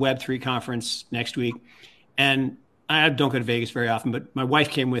for the Web3 conference next week, and I don't go to Vegas very often, but my wife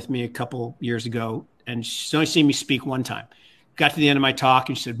came with me a couple years ago, and she's only seen me speak one time. Got to the end of my talk,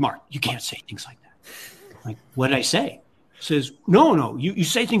 and she said, "Mark, you can't say things like that." I'm like, what did I say? She says, no, you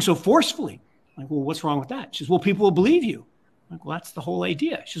say things so forcefully. I'm like, well, what's wrong with that? She says, well, people will believe you. I'm like, well, that's the whole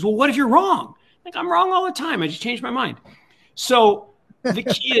idea. She says, well, what if you're wrong? I'm like, I'm wrong all the time. I just changed my mind. So the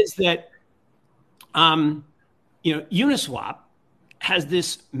key is that, Uniswap has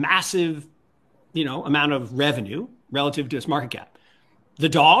this massive, amount of revenue relative to its market cap. The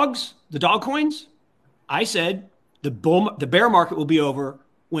dog coins, I said the bear market will be over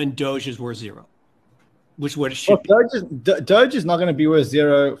when Doge is worth 0, which is what it should be. Doge is not going to be worth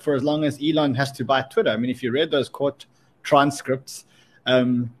 0 for as long as Elon has to buy Twitter. I mean, if you read those court transcripts,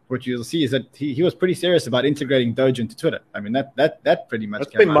 what you'll see is that he was pretty serious about integrating Doge into Twitter. I mean, that pretty much.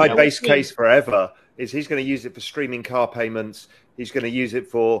 That's been my base case forever. Is he's going to use it for streaming car payments. He's going to use it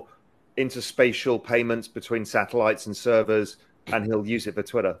for interspatial payments between satellites and servers, and he'll use it for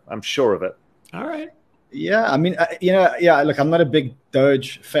Twitter. I'm sure of it. All right. Yeah, I mean, look, I'm not a big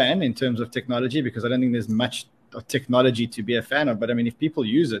Doge fan in terms of technology because I don't think there's much of technology to be a fan of. But I mean, if people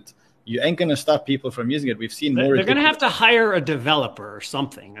use it, you ain't going to stop people from using it. We've seen more. They're going to have to hire a developer or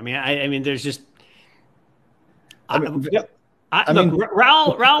something. I mean, there's just. Look,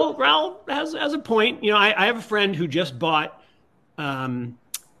 Raul has a point. You know, I have a friend who just bought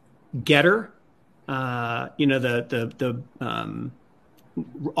Getter. The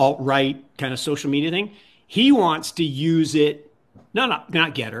alt-right kind of social media thing. He wants to use it. No,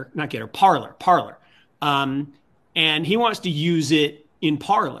 not Getter, Parler. And he wants to use it in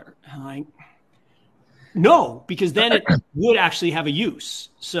Parler. I'm like, no, because then it would actually have a use.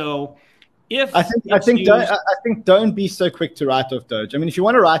 So I think don't be so quick to write off Doge. I mean, if you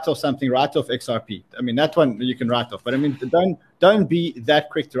want to write off something, write off XRP. I mean, that one you can write off. But I mean, don't be that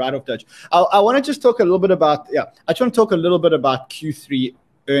quick to write off Doge. I want to just talk a little bit about Q3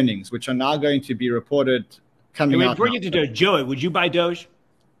 earnings, which are now going to be reported coming out. Before you get to Doge, Joey, would you buy Doge?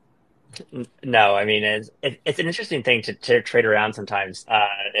 No, I mean, it's an interesting thing to trade around sometimes.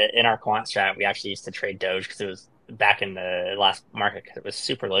 In our quant strat, we actually used to trade Doge because it was back in the last market because it was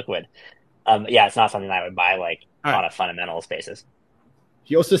super liquid. It's not something that I would buy on a fundamentals basis.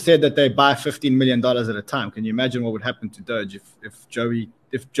 He also said that they buy $15 million at a time. Can you imagine what would happen to Doge if Joey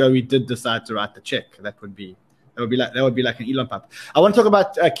did decide to write the check? That would be like an Elon pump. I want to talk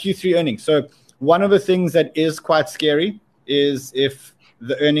about Q3 earnings. So one of the things that is quite scary is if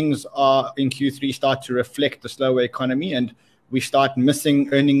the earnings are in Q3 start to reflect the slower economy and we start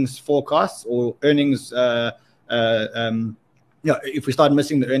missing earnings forecasts or earnings. If we start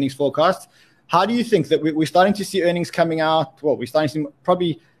missing the earnings forecast, how do you think that we're starting to see earnings coming out? Well, we're starting to see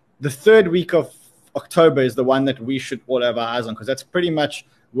probably the third week of October is the one that we should all have our eyes on because that's pretty much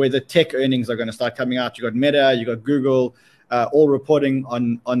where the tech earnings are going to start coming out. You got Meta, you got Google, all reporting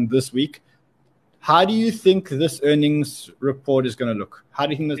on this week. How do you think this earnings report is going to look? How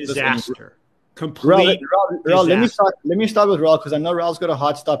do you think this disaster? Complete Raul, let me start with Raul because I know Raul's got a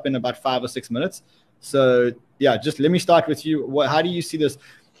hard stop in about 5 or 6 minutes. So yeah, just let me start with you. How do you see this?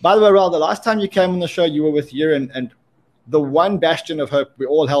 By the way, Raul, the last time you came on the show, you were with Year, and the one bastion of hope we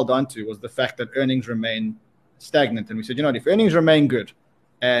all held on to was the fact that earnings remain stagnant. And we said, if earnings remain good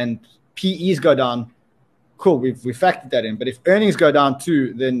and PEs go down, cool, we factored that in. But if earnings go down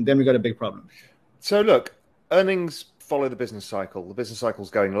too, then we got a big problem. So look, earnings follow the business cycle. The business cycle is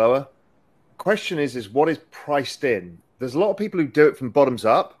going lower. Question is what is priced in? There's a lot of people who do it from bottoms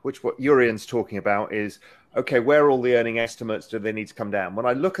up, which what Urian's talking about is, okay, where are all the earning estimates? Do they need to come down? When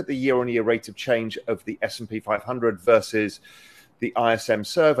I look at the year-on-year rate of change of the S&P 500 versus the ISM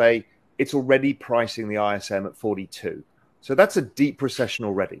survey, it's already pricing the ISM at 42. So that's a deep recession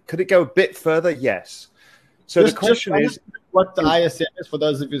already. Could it go a bit further? Yes. So the question is what the ISM is for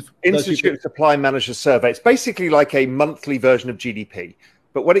those of you. Institute Supply Manager Survey. It's basically like a monthly version of GDP.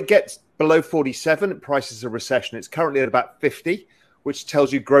 But when it gets below 47, it prices a recession. It's currently at about 50, which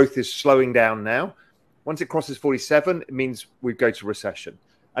tells you growth is slowing down now. Once it crosses 47, it means we go to recession.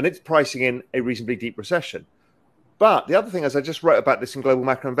 And it's pricing in a reasonably deep recession. But the other thing is I just wrote about this in Global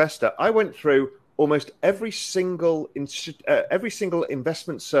Macro Investor. I went through almost every single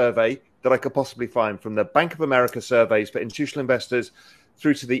investment survey that I could possibly find, from the Bank of America surveys for institutional investors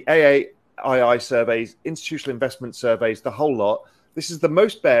through to the AAII surveys, institutional investment surveys, the whole lot. This is the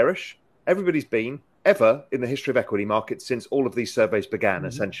most bearish everybody's been ever in the history of equity markets since all of these surveys began,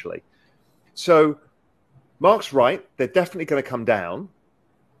 essentially. So Mark's right. They're definitely going to come down.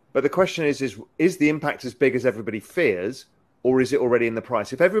 But the question is the impact as big as everybody fears, or is it already in the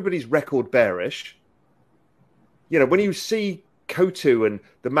price? If everybody's record bearish, when you see Coatue and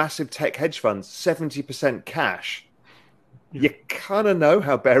the massive tech hedge funds, 70% cash, you kind of know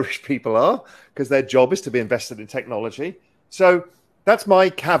how bearish people are because their job is to be invested in technology. So that's my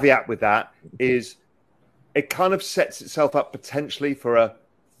caveat with that, is it kind of sets itself up potentially for a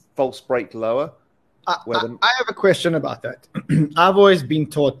false break lower. I have a question about that. I've always been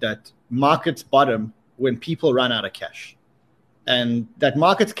taught that markets bottom when people run out of cash, and that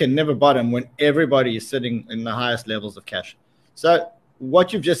markets can never bottom when everybody is sitting in the highest levels of cash. So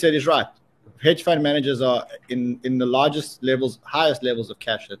what you've just said is right. Hedge fund managers are in the highest levels of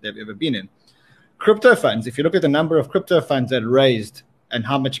cash that they've ever been in. Crypto funds, if you look at the number of crypto funds that raised and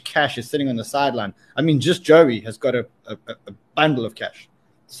how much cash is sitting on the sideline, I mean, just Joey has got a bundle of cash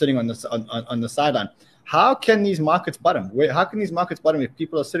sitting on the sideline. How can these markets bottom? How can these markets bottom if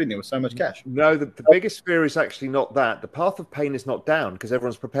people are sitting there with so much cash? No, the biggest fear is actually not that. The path of pain is not down because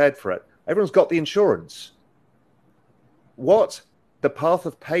everyone's prepared for it. Everyone's got the insurance. What the path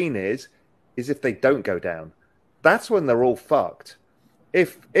of pain is if they don't go down. That's when they're all fucked.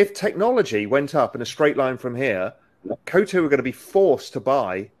 If technology went up in a straight line from here, Coatue are going to be forced to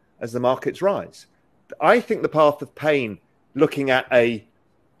buy as the markets rise. I think the path of pain, looking at a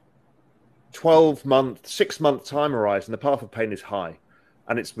 12-month, 6-month time horizon, the path of pain is high.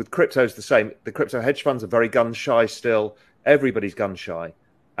 And it's with cryptos the same. The crypto hedge funds are very gun shy still. Everybody's gun shy.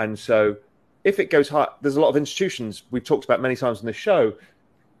 And so if it goes high, there's a lot of institutions we've talked about many times on this show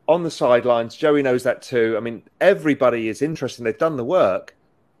on the sidelines. Joey knows that too. I mean, everybody is interested. They've done the work.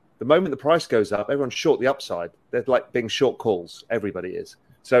 The moment the price goes up, everyone's short the upside. They're like being short calls. Everybody is.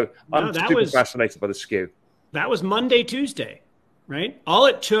 So I'm super fascinated by the skew. That was Monday, Tuesday, right? All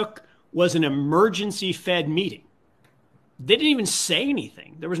it took was an emergency Fed meeting. They didn't even say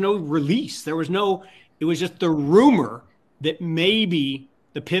anything. There was no release. It was just the rumor that maybe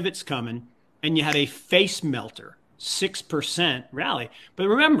the pivot's coming, and you had a face melter, 6% rally. But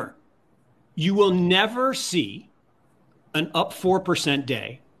remember, you will never see an up 4%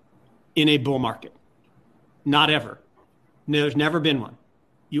 day in a bull market. Not ever. There's never been one.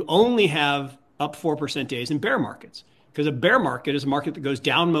 You only have up 4% days in bear markets, because a bear market is a market that goes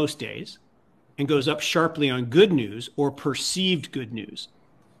down most days and goes up sharply on good news or perceived good news.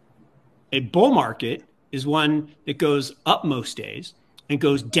 A bull market is one that goes up most days and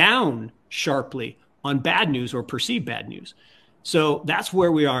goes down sharply on bad news or perceived bad news. So that's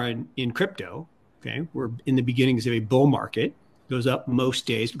where we are in crypto. Okay, we're in the beginnings of a bull market. Goes up most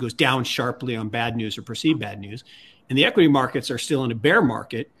days, goes down sharply on bad news or perceived bad news. And the equity markets are still in a bear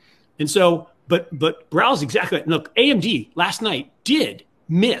market. And so, but Brow's exactly right. Look, AMD last night did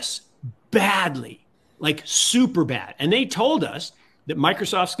miss badly, like super bad. And they told us that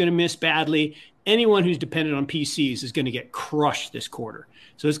Microsoft's going to miss badly. Anyone who's dependent on PCs is going to get crushed this quarter.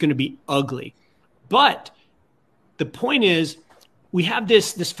 So it's going to be ugly. But the point is, we have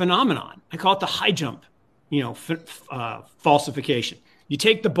this phenomenon. I call it the high jump, falsification. You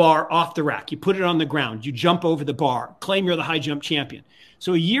take the bar off the rack, you put it on the ground, you jump over the bar, claim you're the high jump champion.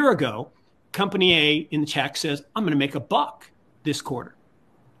 So a year ago, company A in the check says, I'm going to make $1 this quarter.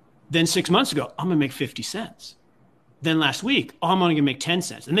 Then 6 months ago, I'm going to make 50 cents. Then last week, I'm only going to make 10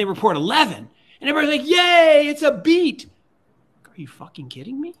 cents. And they report 11. And everybody's like, yay, it's a beat. Are you fucking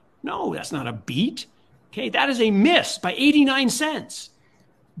kidding me? No, that's not a beat. Okay, that is a miss by 89 cents.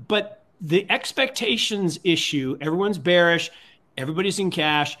 But the expectations issue, everyone's bearish, everybody's in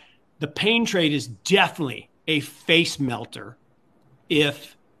cash. The pain trade is definitely a face melter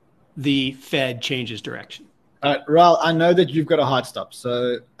if the Fed changes direction. Raul, I know that you've got a hard stop,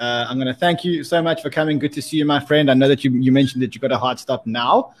 so I'm going to thank you so much for coming. Good to see you, my friend. I know that you mentioned that you've got a hard stop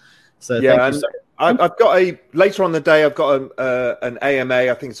now. So yeah, thank you so much. I've got later on in the day, I've got an AMA.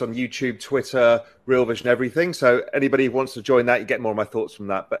 I think it's on YouTube, Twitter, Real Vision, everything. So anybody who wants to join that, you get more of my thoughts from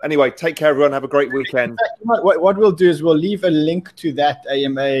that. But anyway, take care, everyone. Have a great weekend. What we'll do is we'll leave a link to that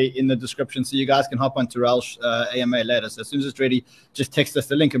AMA in the description so you guys can hop onto Raul's AMA later. So as soon as it's ready, just text us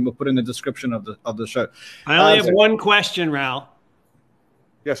the link and we'll put it in the description of the show. I only have one question, Raul.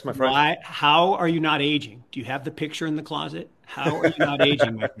 Yes, my friend. How are you not aging? Do you have the picture in the closet? How are you not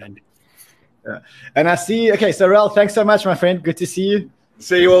aging, my friend? Yeah. And I see. Okay, so Raul, thanks so much, my friend. Good to see you.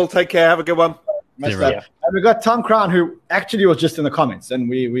 See you all. Take care. Have a good one. And we got Tom Crown, who actually was just in the comments, and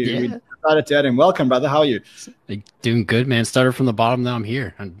we decided to add him. Welcome, brother. How are you? Doing good, man. Started from the bottom. Now I'm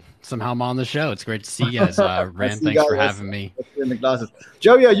here, and somehow I'm on the show. It's great to see you guys. Rand, thanks for having me. In the glasses.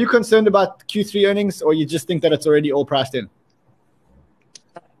 Joey, are you concerned about Q3 earnings, or you just think that it's already all priced in?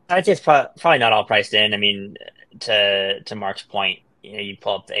 I'd say it's probably not all priced in. I mean, to Mark's point, you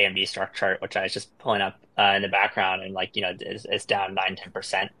pull up the AMD stock chart, which I was just pulling up in the background, and it's down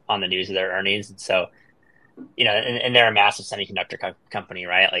 9-10% on the news of their earnings. And so, and they're a massive semiconductor company,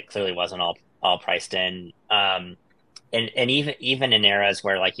 right? Like clearly wasn't all priced in. And even in eras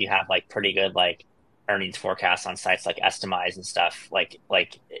where you have pretty good earnings forecasts on sites like Estimize and stuff, like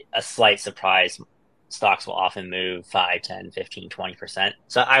a slight surprise, stocks will often move 5, 10, 15, 20%.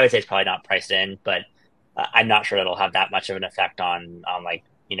 So I would say it's probably not priced in, but I'm not sure it'll have that much of an effect on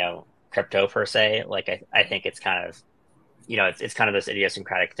crypto per se. I think it's kind of, it's kind of this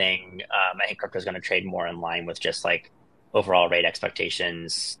idiosyncratic thing. I think crypto is going to trade more in line with just overall rate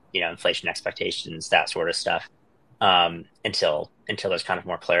expectations, inflation expectations, that sort of stuff, until there's kind of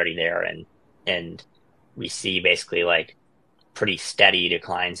more clarity there, and we see basically pretty steady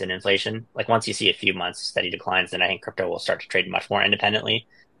declines in inflation. Once you see a few months of steady declines, then I think crypto will start to trade much more independently.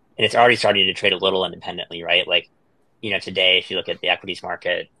 and it's already starting to trade a little independently, right? Like, today, if you look at the equities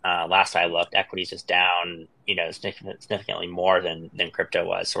market, last I looked, equities is down, significantly more than crypto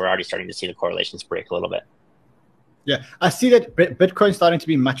was. So we're already starting to see the correlations break a little bit. Yeah, I see that Bitcoin's starting to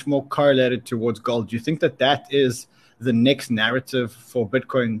be much more correlated towards gold. Do you think that that is the next narrative for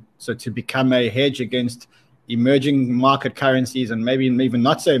Bitcoin? So to become a hedge against emerging market currencies, and maybe even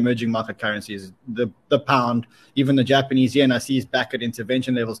not so emerging market currencies, the pound, even the Japanese yen, I see is back at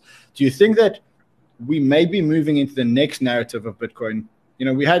intervention levels. Do you think that we may be moving into the next narrative of Bitcoin?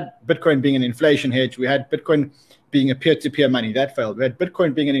 We had Bitcoin being an inflation hedge. We had Bitcoin being a peer-to-peer money. That failed. We had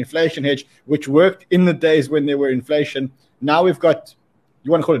Bitcoin being an inflation hedge, which worked in the days when there were inflation. Now we've got,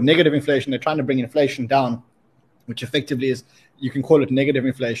 you want to call it negative inflation. They're trying to bring inflation down, which effectively is, you can call it negative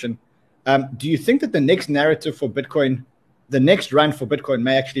inflation. Do you think that the next narrative for Bitcoin, the next run for Bitcoin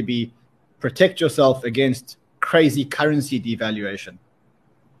may actually be protect yourself against crazy currency devaluation?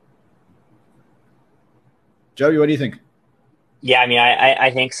 Joey, what do you think? Yeah, I mean, I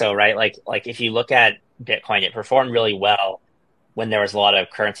think so, right? Like if you look at Bitcoin, it performed really well when there was a lot of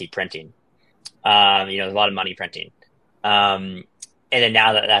currency printing. There's a lot of money printing. And then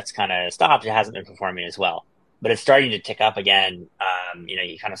now that that's kind of stopped, it hasn't been performing as well. But it's starting to tick up again.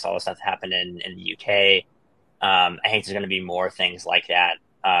 You kind of saw the stuff happen in the UK. I think there's going to be more things like that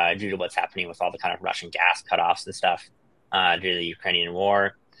due to what's happening with all the kind of Russian gas cutoffs and stuff due to the Ukrainian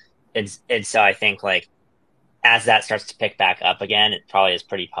war. And so I think, like, as that starts to pick back up again, it probably is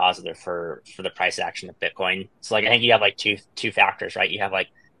pretty positive for the price action of Bitcoin. So, like, I think you have like two factors, right? You have like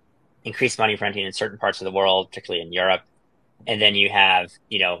increased money printing in certain parts of the world, particularly in Europe, and then you have,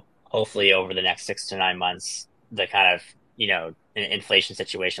 hopefully over the next 6 to 9 months, the kind of inflation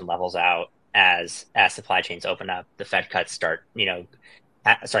situation levels out as supply chains open up. The Fed cuts start,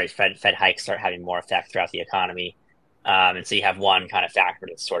 Fed hikes start having more effect throughout the economy, and so you have one kind of factor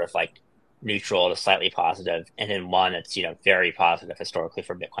that's sort of like neutral to slightly positive, and then one that's very positive historically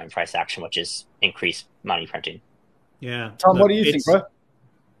for Bitcoin price action, which is increased money printing. Yeah, Tom, what do you think, bro?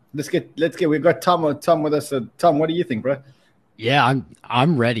 Let's get. We've got Tom with us. Tom, what do you think, bro? Yeah,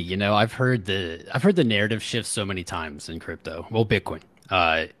 I'm ready. I've heard the narrative shift so many times in crypto. Well, Bitcoin.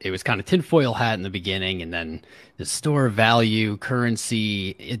 It was kind of tinfoil hat in the beginning, and then the store of value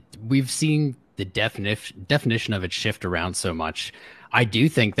currency. We've seen the definition of it shift around so much. I do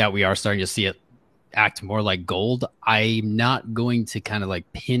think that we are starting to see it act more like gold. I'm not going to kind of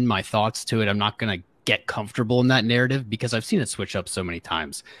like pin my thoughts to it. I'm not going to get comfortable in that narrative because I've seen it switch up so many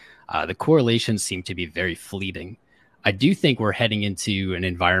times. The correlations seem to be very fleeting. I do think we're heading into an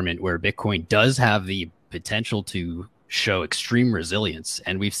environment where Bitcoin does have the potential to show extreme resilience.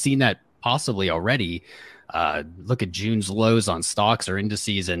 And we've seen that possibly already. Look at June's lows on stocks or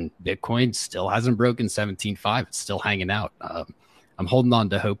indices, and Bitcoin still hasn't broken 17.5. It's still hanging out. I'm holding on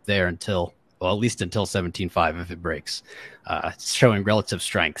to hope there at least until 17.5 if it breaks. It's showing relative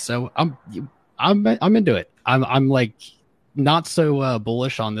strength. So I'm into it. I'm like not so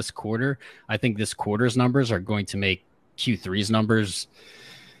bullish on this quarter. I think this quarter's numbers are going to make Q3's numbers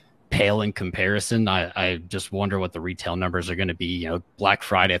pale in comparison. I just wonder what the retail numbers are going to be. Black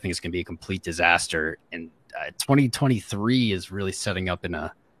Friday, I think, is going to be a complete disaster. And 2023 is really setting up in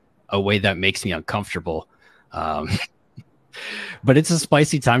a way that makes me uncomfortable. But it's a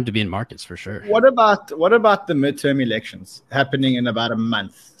spicy time to be in markets for sure. What about the midterm elections happening in about a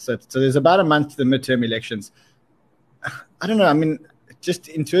month? So there's about a month to the midterm elections. I don't know. I mean, just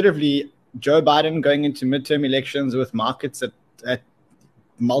intuitively, Joe Biden going into midterm elections with markets at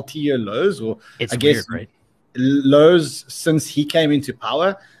multi-year lows, or it's weird, right? Lows since he came into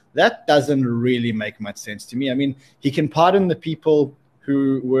power. That doesn't really make much sense to me. I mean, he can pardon the people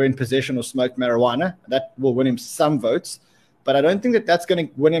who were in possession or smoked marijuana. That will win him some votes. But I don't think that that's going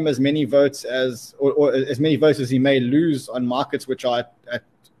to win him as many votes or as many votes as he may lose on markets which are at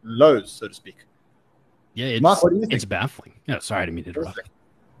lows, so to speak. Yeah, Mark, what do you think? It's baffling. No, sorry, I didn't mean to interrupt.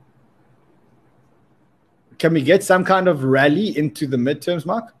 Can we get some kind of rally into the midterms,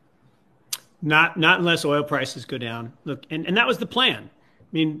 Mark? Not unless oil prices go down. Look, and that was the plan.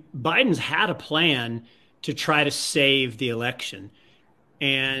 I mean, Biden's had a plan to try to save the election,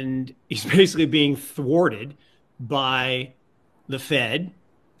 and he's basically being thwarted by the Fed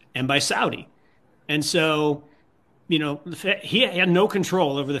and by Saudi. And so, the Fed, he had no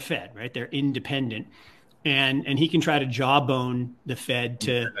control over the Fed, right? They're independent. And he can try to jawbone the Fed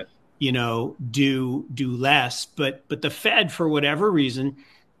to, do less. But the Fed, for whatever reason,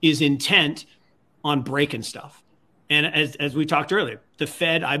 is intent on breaking stuff. And as we talked earlier, the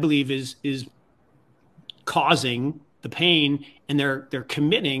Fed, I believe, is causing the pain, and they're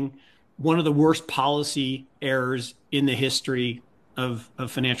committing one of the worst policy errors in the history of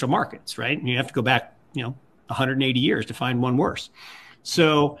financial markets, right? And you have to go back, 180 years to find one worse.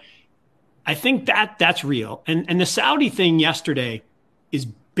 So I think that's real. And the Saudi thing yesterday is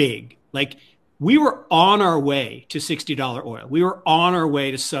big. Like, we were on our way to $60 oil. We were on our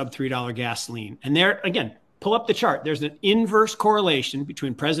way to sub $3 gasoline. And there, again, pull up the chart. There's an inverse correlation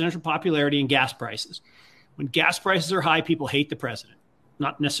between presidential popularity and gas prices. When gas prices are high, people hate the president.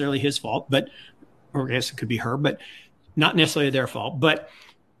 Not necessarily his fault, or I guess it could be her, but not necessarily their fault, but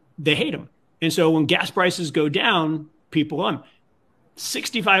they hate him. And so when gas prices go down, people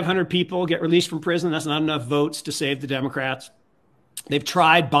 6,500 people get released from prison. That's not enough votes to save the Democrats. They've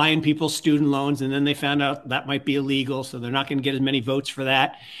tried buying people's student loans, and then they found out that might be illegal, so they're not going to get as many votes for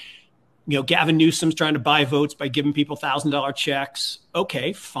that. Gavin Newsom's trying to buy votes by giving people $1,000 checks.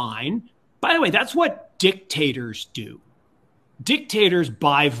 Okay, fine. By the way, that's what dictators do. Dictators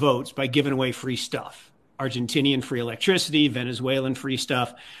buy votes by giving away free stuff. Argentinian free electricity, Venezuelan free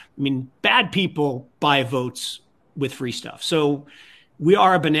stuff. I mean, bad people buy votes with free stuff. So we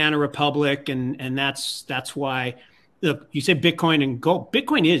are a banana republic, and that's why. Look, you said Bitcoin and gold.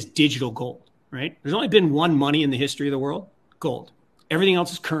 Bitcoin is digital gold, right? There's only been one money in the history of the world, gold. Everything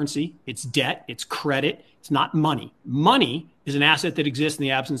else is currency. It's debt. It's credit. It's not money. Money is an asset that exists in the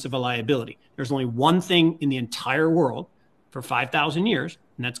absence of a liability. There's only one thing in the entire world for 5,000 years,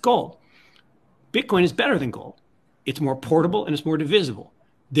 and that's gold. Bitcoin is better than gold. It's more portable and it's more divisible.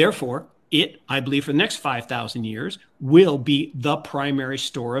 Therefore, it, I believe, for the next 5,000 years, will be the primary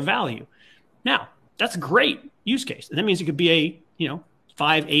store of value. Now, that's a great use case. And that means it could be a,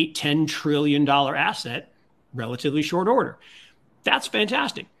 5, 8, $10 trillion asset, relatively short order. That's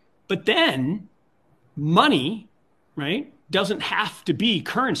fantastic. But then money, right, doesn't have to be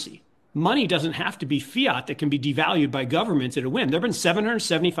currency. Money doesn't have to be fiat that can be devalued by governments at a whim. There have been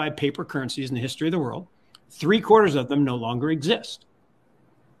 775 paper currencies in the history of the world. 3/4 of them no longer exist.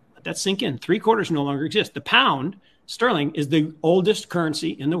 Let that sink in. 3/4 no longer exist. The pound sterling is the oldest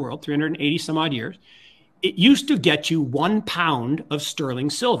currency in the world, 380 some odd years. It used to get you 1 pound of sterling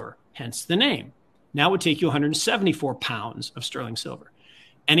silver, hence the name. Now it would take you 174 pounds of sterling silver.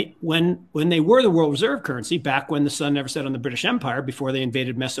 And when they were the world reserve currency, back when the sun never set on the British Empire, before they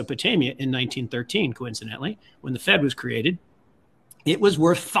invaded Mesopotamia in 1913, coincidentally, when the Fed was created, it was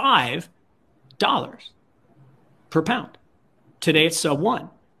worth $5 per pound. Today it's sub 1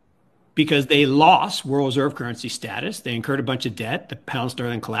 because they lost world reserve currency status. They incurred a bunch of debt. The pound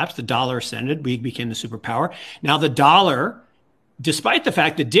sterling collapsed. The dollar ascended. We became the superpower. Now the dollar, despite the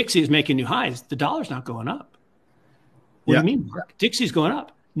fact that Dixie is making new highs, the dollar's not going up. What do you mean, Mark? Dixie's going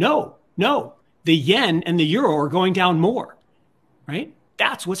up. No. The yen and the euro are going down more, right?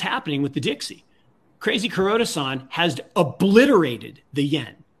 That's what's happening with the Dixie. Crazy Kuroda-san has obliterated the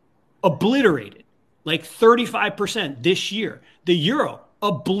yen. Obliterated. Like 35% this year. The euro,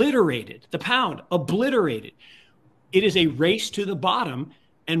 obliterated. The pound, obliterated. It is a race to the bottom,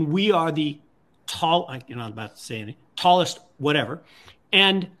 and we are the I'm about to say anything, tallest whatever.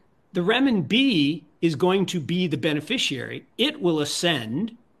 And the renminbi is going to be the beneficiary. It will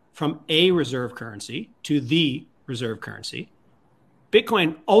ascend from a reserve currency to the reserve currency.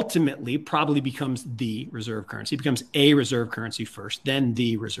 Bitcoin ultimately probably becomes the reserve currency. It becomes a reserve currency first, then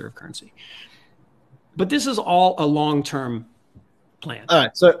the reserve currency. But this is all a long-term plan. All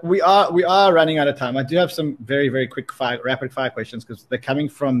right, so we are running out of time. I do have some very, very quick rapid fire questions because they're coming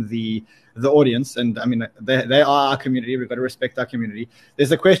from the audience, and I mean they are our community. We've got to respect our community.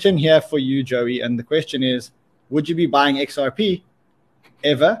 There's a question here for you, Joey, and the question is: would you be buying XRP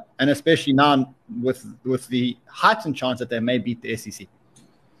ever, and especially now with the heightened chance that they may beat the SEC?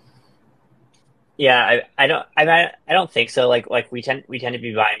 Yeah, I don't think so. Like we tend to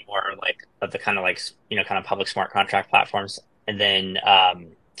be buying more like of the kind of public smart contract platforms, and then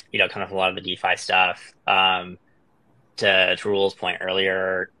kind of a lot of the DeFi stuff. To Rule's point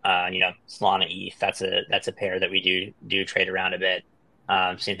earlier, Solana ETH, that's a pair that we do trade around a bit.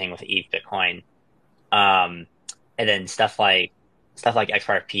 Same thing with ETH Bitcoin, and then stuff like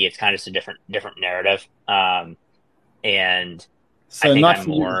XRP. It's kind of just a different narrative, and so I think not I'm for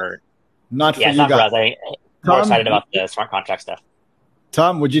more. You. Not for Yeah, you not guys. for us. I'm more excited about the smart contract stuff.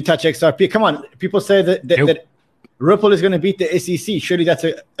 Tom, would you touch XRP? Come on, people say that Nope. that Ripple is going to beat the SEC. Surely that's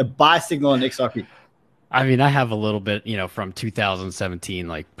a buy signal on XRP. I mean, I have a little bit, from 2017,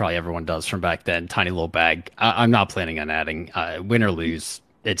 like probably everyone does from back then, tiny little bag. I'm not planning on adding win or lose.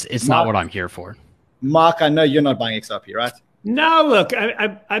 It's not what I'm here for. Mark, I know you're not buying XRP, right? No, look,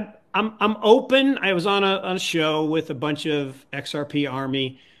 I'm open. I was on a show with a bunch of XRP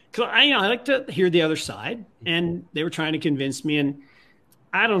army because I like to hear the other side, and they were trying to convince me. And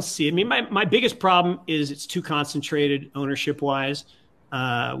I don't see it. I mean, my biggest problem is it's too concentrated ownership wise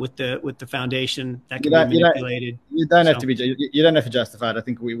with the foundation that can be manipulated. You don't have to be. You don't have to justify it. I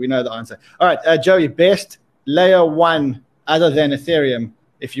think we know the answer. All right, Joey, best layer one other than Ethereum.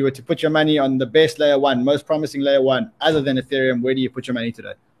 If you were to put your money on the best layer one, most promising layer one other than Ethereum, where do you put your money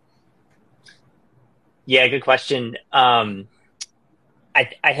today? Yeah, good question. I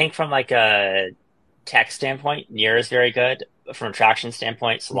think from like a tech standpoint, Near is very good. From a traction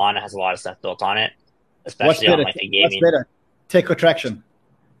standpoint, Solana has a lot of stuff built on it, especially on like the gaming. What's better, tech or traction?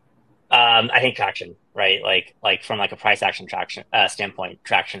 I think traction, right? Like from like a price action traction standpoint,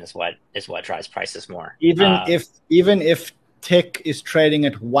 traction is what drives prices more. Even if tech is trading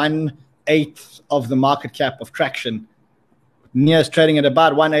at 1/8 of the market cap of traction, Near is trading at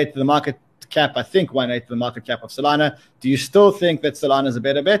about 1/8 of the market cap. I think 1/8 of the market cap of Solana. Do you still think that Solana is a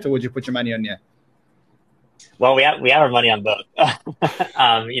better bet, or would you put your money on Near? Well, we have our money on both.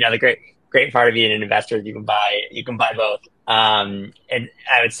 The great part of being an investor is you can buy both. And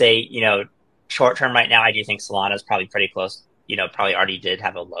I would say, short term right now, I do think Solana is probably pretty close. Probably already did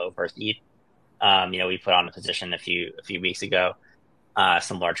have a low versus ETH. We put on a position a few weeks ago,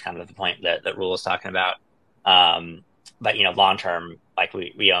 similar to kind of the point that Roel was talking about. But long term, like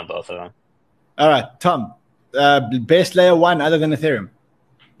we own both of them. All right, Tom, best layer one other than Ethereum?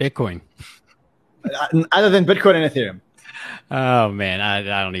 Bitcoin. Other than Bitcoin and Ethereum. Oh man,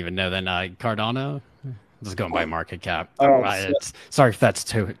 I don't even know then. Cardano. Just going by market cap. Sorry if that's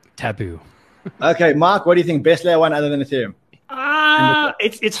too taboo. Okay, Mark, what do you think? Best layer one other than Ethereum?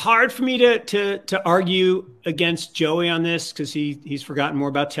 It's hard for me to argue against Joey on this because he's forgotten more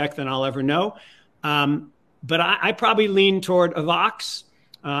about tech than I'll ever know. But I probably lean toward Avax,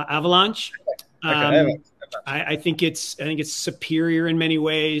 Avalanche. I think it's superior in many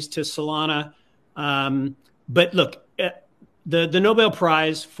ways to Solana. But look, the Nobel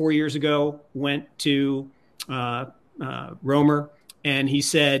Prize 4 years ago went to Romer, and he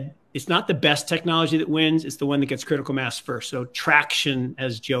said it's not the best technology that wins; it's the one that gets critical mass first. So traction,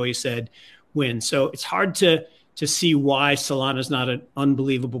 as Joey said, wins. So it's hard to see why Solana is not an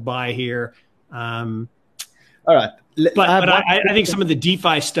unbelievable buy here. All right, but I think some of the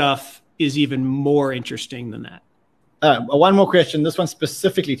DeFi stuff is even more interesting than that. One more question. This one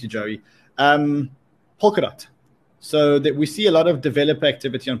specifically to Joey. Polkadot. So that we see a lot of developer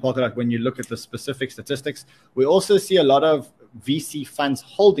activity on Polkadot when you look at the specific statistics. We also see a lot of VC funds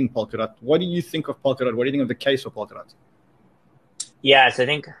holding Polkadot. What do you think of Polkadot? What do you think of the case for Polkadot? Yeah, so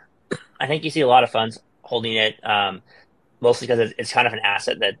I think you see a lot of funds holding it, mostly because it's kind of an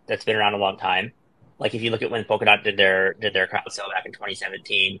asset that's been around a long time. Like if you look at when Polkadot did their crowd sale back in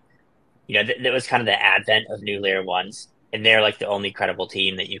 2017, that was kind of the advent of new layer ones, and they're like the only credible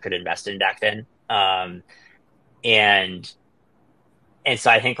team that you could invest in back then. And so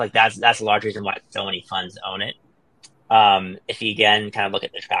I think like that's a large reason why so many funds own it. If you again kind of look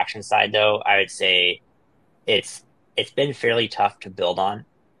at the traction side though, I would say it's been fairly tough to build on.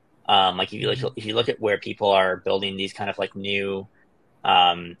 Like if you look at where people are building these kind of like new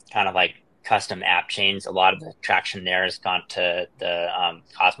kind of like custom app chains, a lot of the traction there has gone to the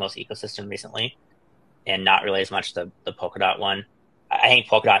Cosmos ecosystem recently, and not really as much the Polkadot one. I think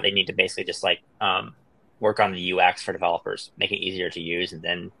Polkadot, they need to basically just like work on the UX for developers, make it easier to use, and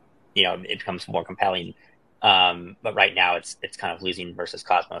then it becomes more compelling. But right now it's kind of losing versus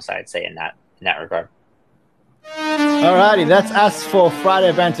Cosmos, I'd say, in that regard. Alrighty, that's us for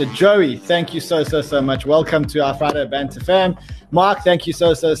Friday Banter. Joey, thank you so much. Welcome to our Friday Banter fam. Mark, thank you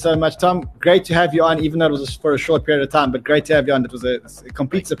so much. Tom, great to have you on, even though it was for a short period of time, but great to have you on. It was a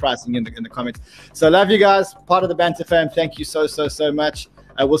complete surprise in the comments. So love you guys, part of the Banter fam. Thank you so much.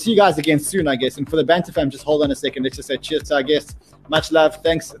 We'll see you guys again soon, I guess. And for the Banter fam, just hold on a second. Let's just say cheers to our guests. Much love.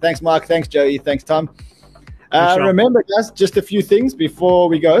 Thanks Mark. Thanks Joey. Thanks Tom. Remember, guys, just a few things before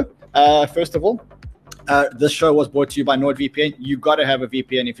we go. First of all, this show was brought to you by NordVPN. You got to have a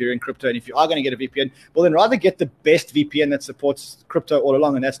VPN if you're in crypto, and if you are going to get a VPN, well, then rather get the best VPN that supports crypto all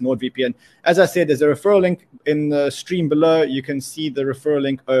along, and that's NordVPN. As I said, there's a referral link in the stream below. You can see the referral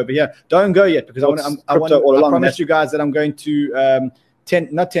link over here. Don't go yet because I promise you guys that I'm going to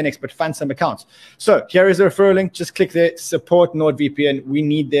not 10x, but fund some accounts. So here is the referral link. Just click there. Support NordVPN. We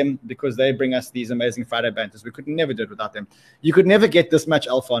need them because they bring us these amazing Friday banters. We could never do it without them. You could never get this much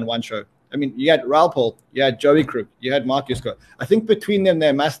alpha on one show. I mean, you had Raoul Pol, you had Joey Krug, you had Mark Yusko. I think between them,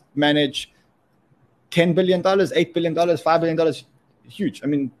 they must manage $10 billion, $8 billion, $5 billion. Huge. I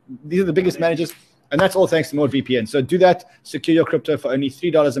mean, these are the biggest managers, and that's all thanks to NordVPN. So do that. Secure your crypto for only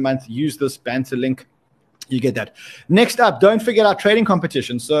 $3 a month. Use this banter link. You get that. Next up, don't forget our trading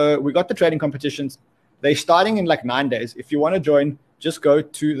competition. So we got the trading competitions. They're starting in like 9 days. If you want to join, just go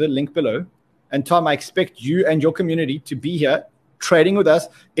to the link below. And Tom, I expect you and your community to be here trading with us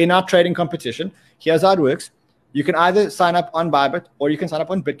in our trading competition. Here's how it works. You can either sign up on Bybit, or you can sign up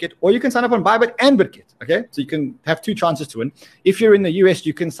on BitGet, or you can sign up on Bybit and BitGet. Okay, so you can have 2 chances to win. If you're in the US,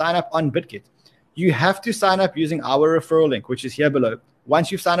 you can sign up on BitGet. You have to sign up using our referral link, which is here below. Once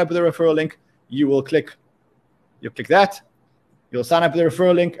you've signed up with the referral link, you'll click that. You'll sign up with the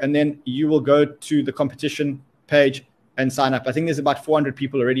referral link, and then you will go to the competition page and sign up. I think there's about 400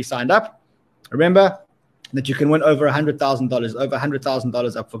 people already signed up. Remember that you can win over $100,000, over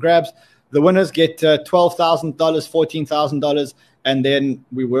 $100,000 up for grabs. The winners get $12,000, $14,000, and then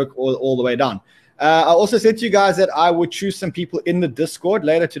we work all the way down. I also said to you guys that I would choose some people in the Discord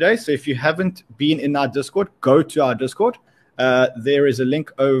later today. So if you haven't been in our Discord, go to our Discord. There is a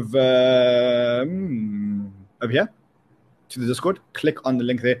link over here to the Discord. Click on the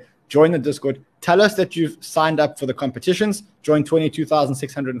link there. Join the Discord. Tell us that you've signed up for the competitions. Join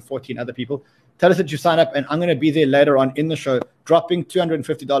 22,614 other people. Tell us that you sign up, and I'm going to be there later on in the show, dropping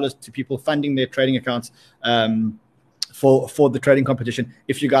 $250 to people funding their trading accounts for the trading competition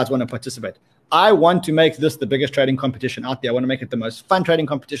if you guys want to participate. I want to make this the biggest trading competition out there. I want to make it the most fun trading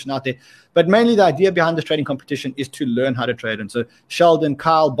competition out there. But mainly the idea behind this trading competition is to learn how to trade. And so Sheldon,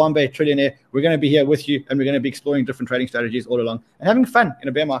 Kyle, Bombay, Trillionaire, we're going to be here with you, and we're going to be exploring different trading strategies all along and having fun in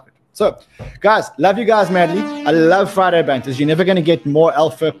a bear market. So, guys, love you guys madly. I love Friday banters. You're never going to get more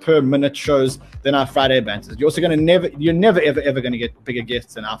alpha per minute shows than our Friday banters. You're also going to you're never, ever going to get bigger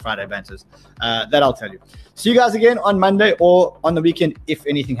guests than our Friday banters. That I'll tell you. See you guys again on Monday or on the weekend if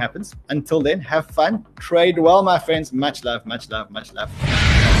anything happens. Until then, have fun. Trade well, my friends. Much love, much love, much love.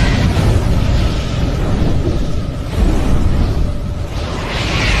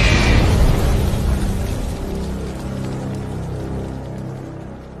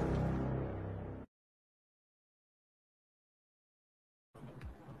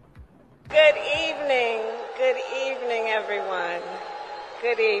 Good evening, everyone.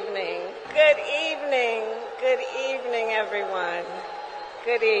 Good evening, everyone.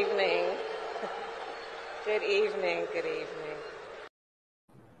 Good evening. Good evening.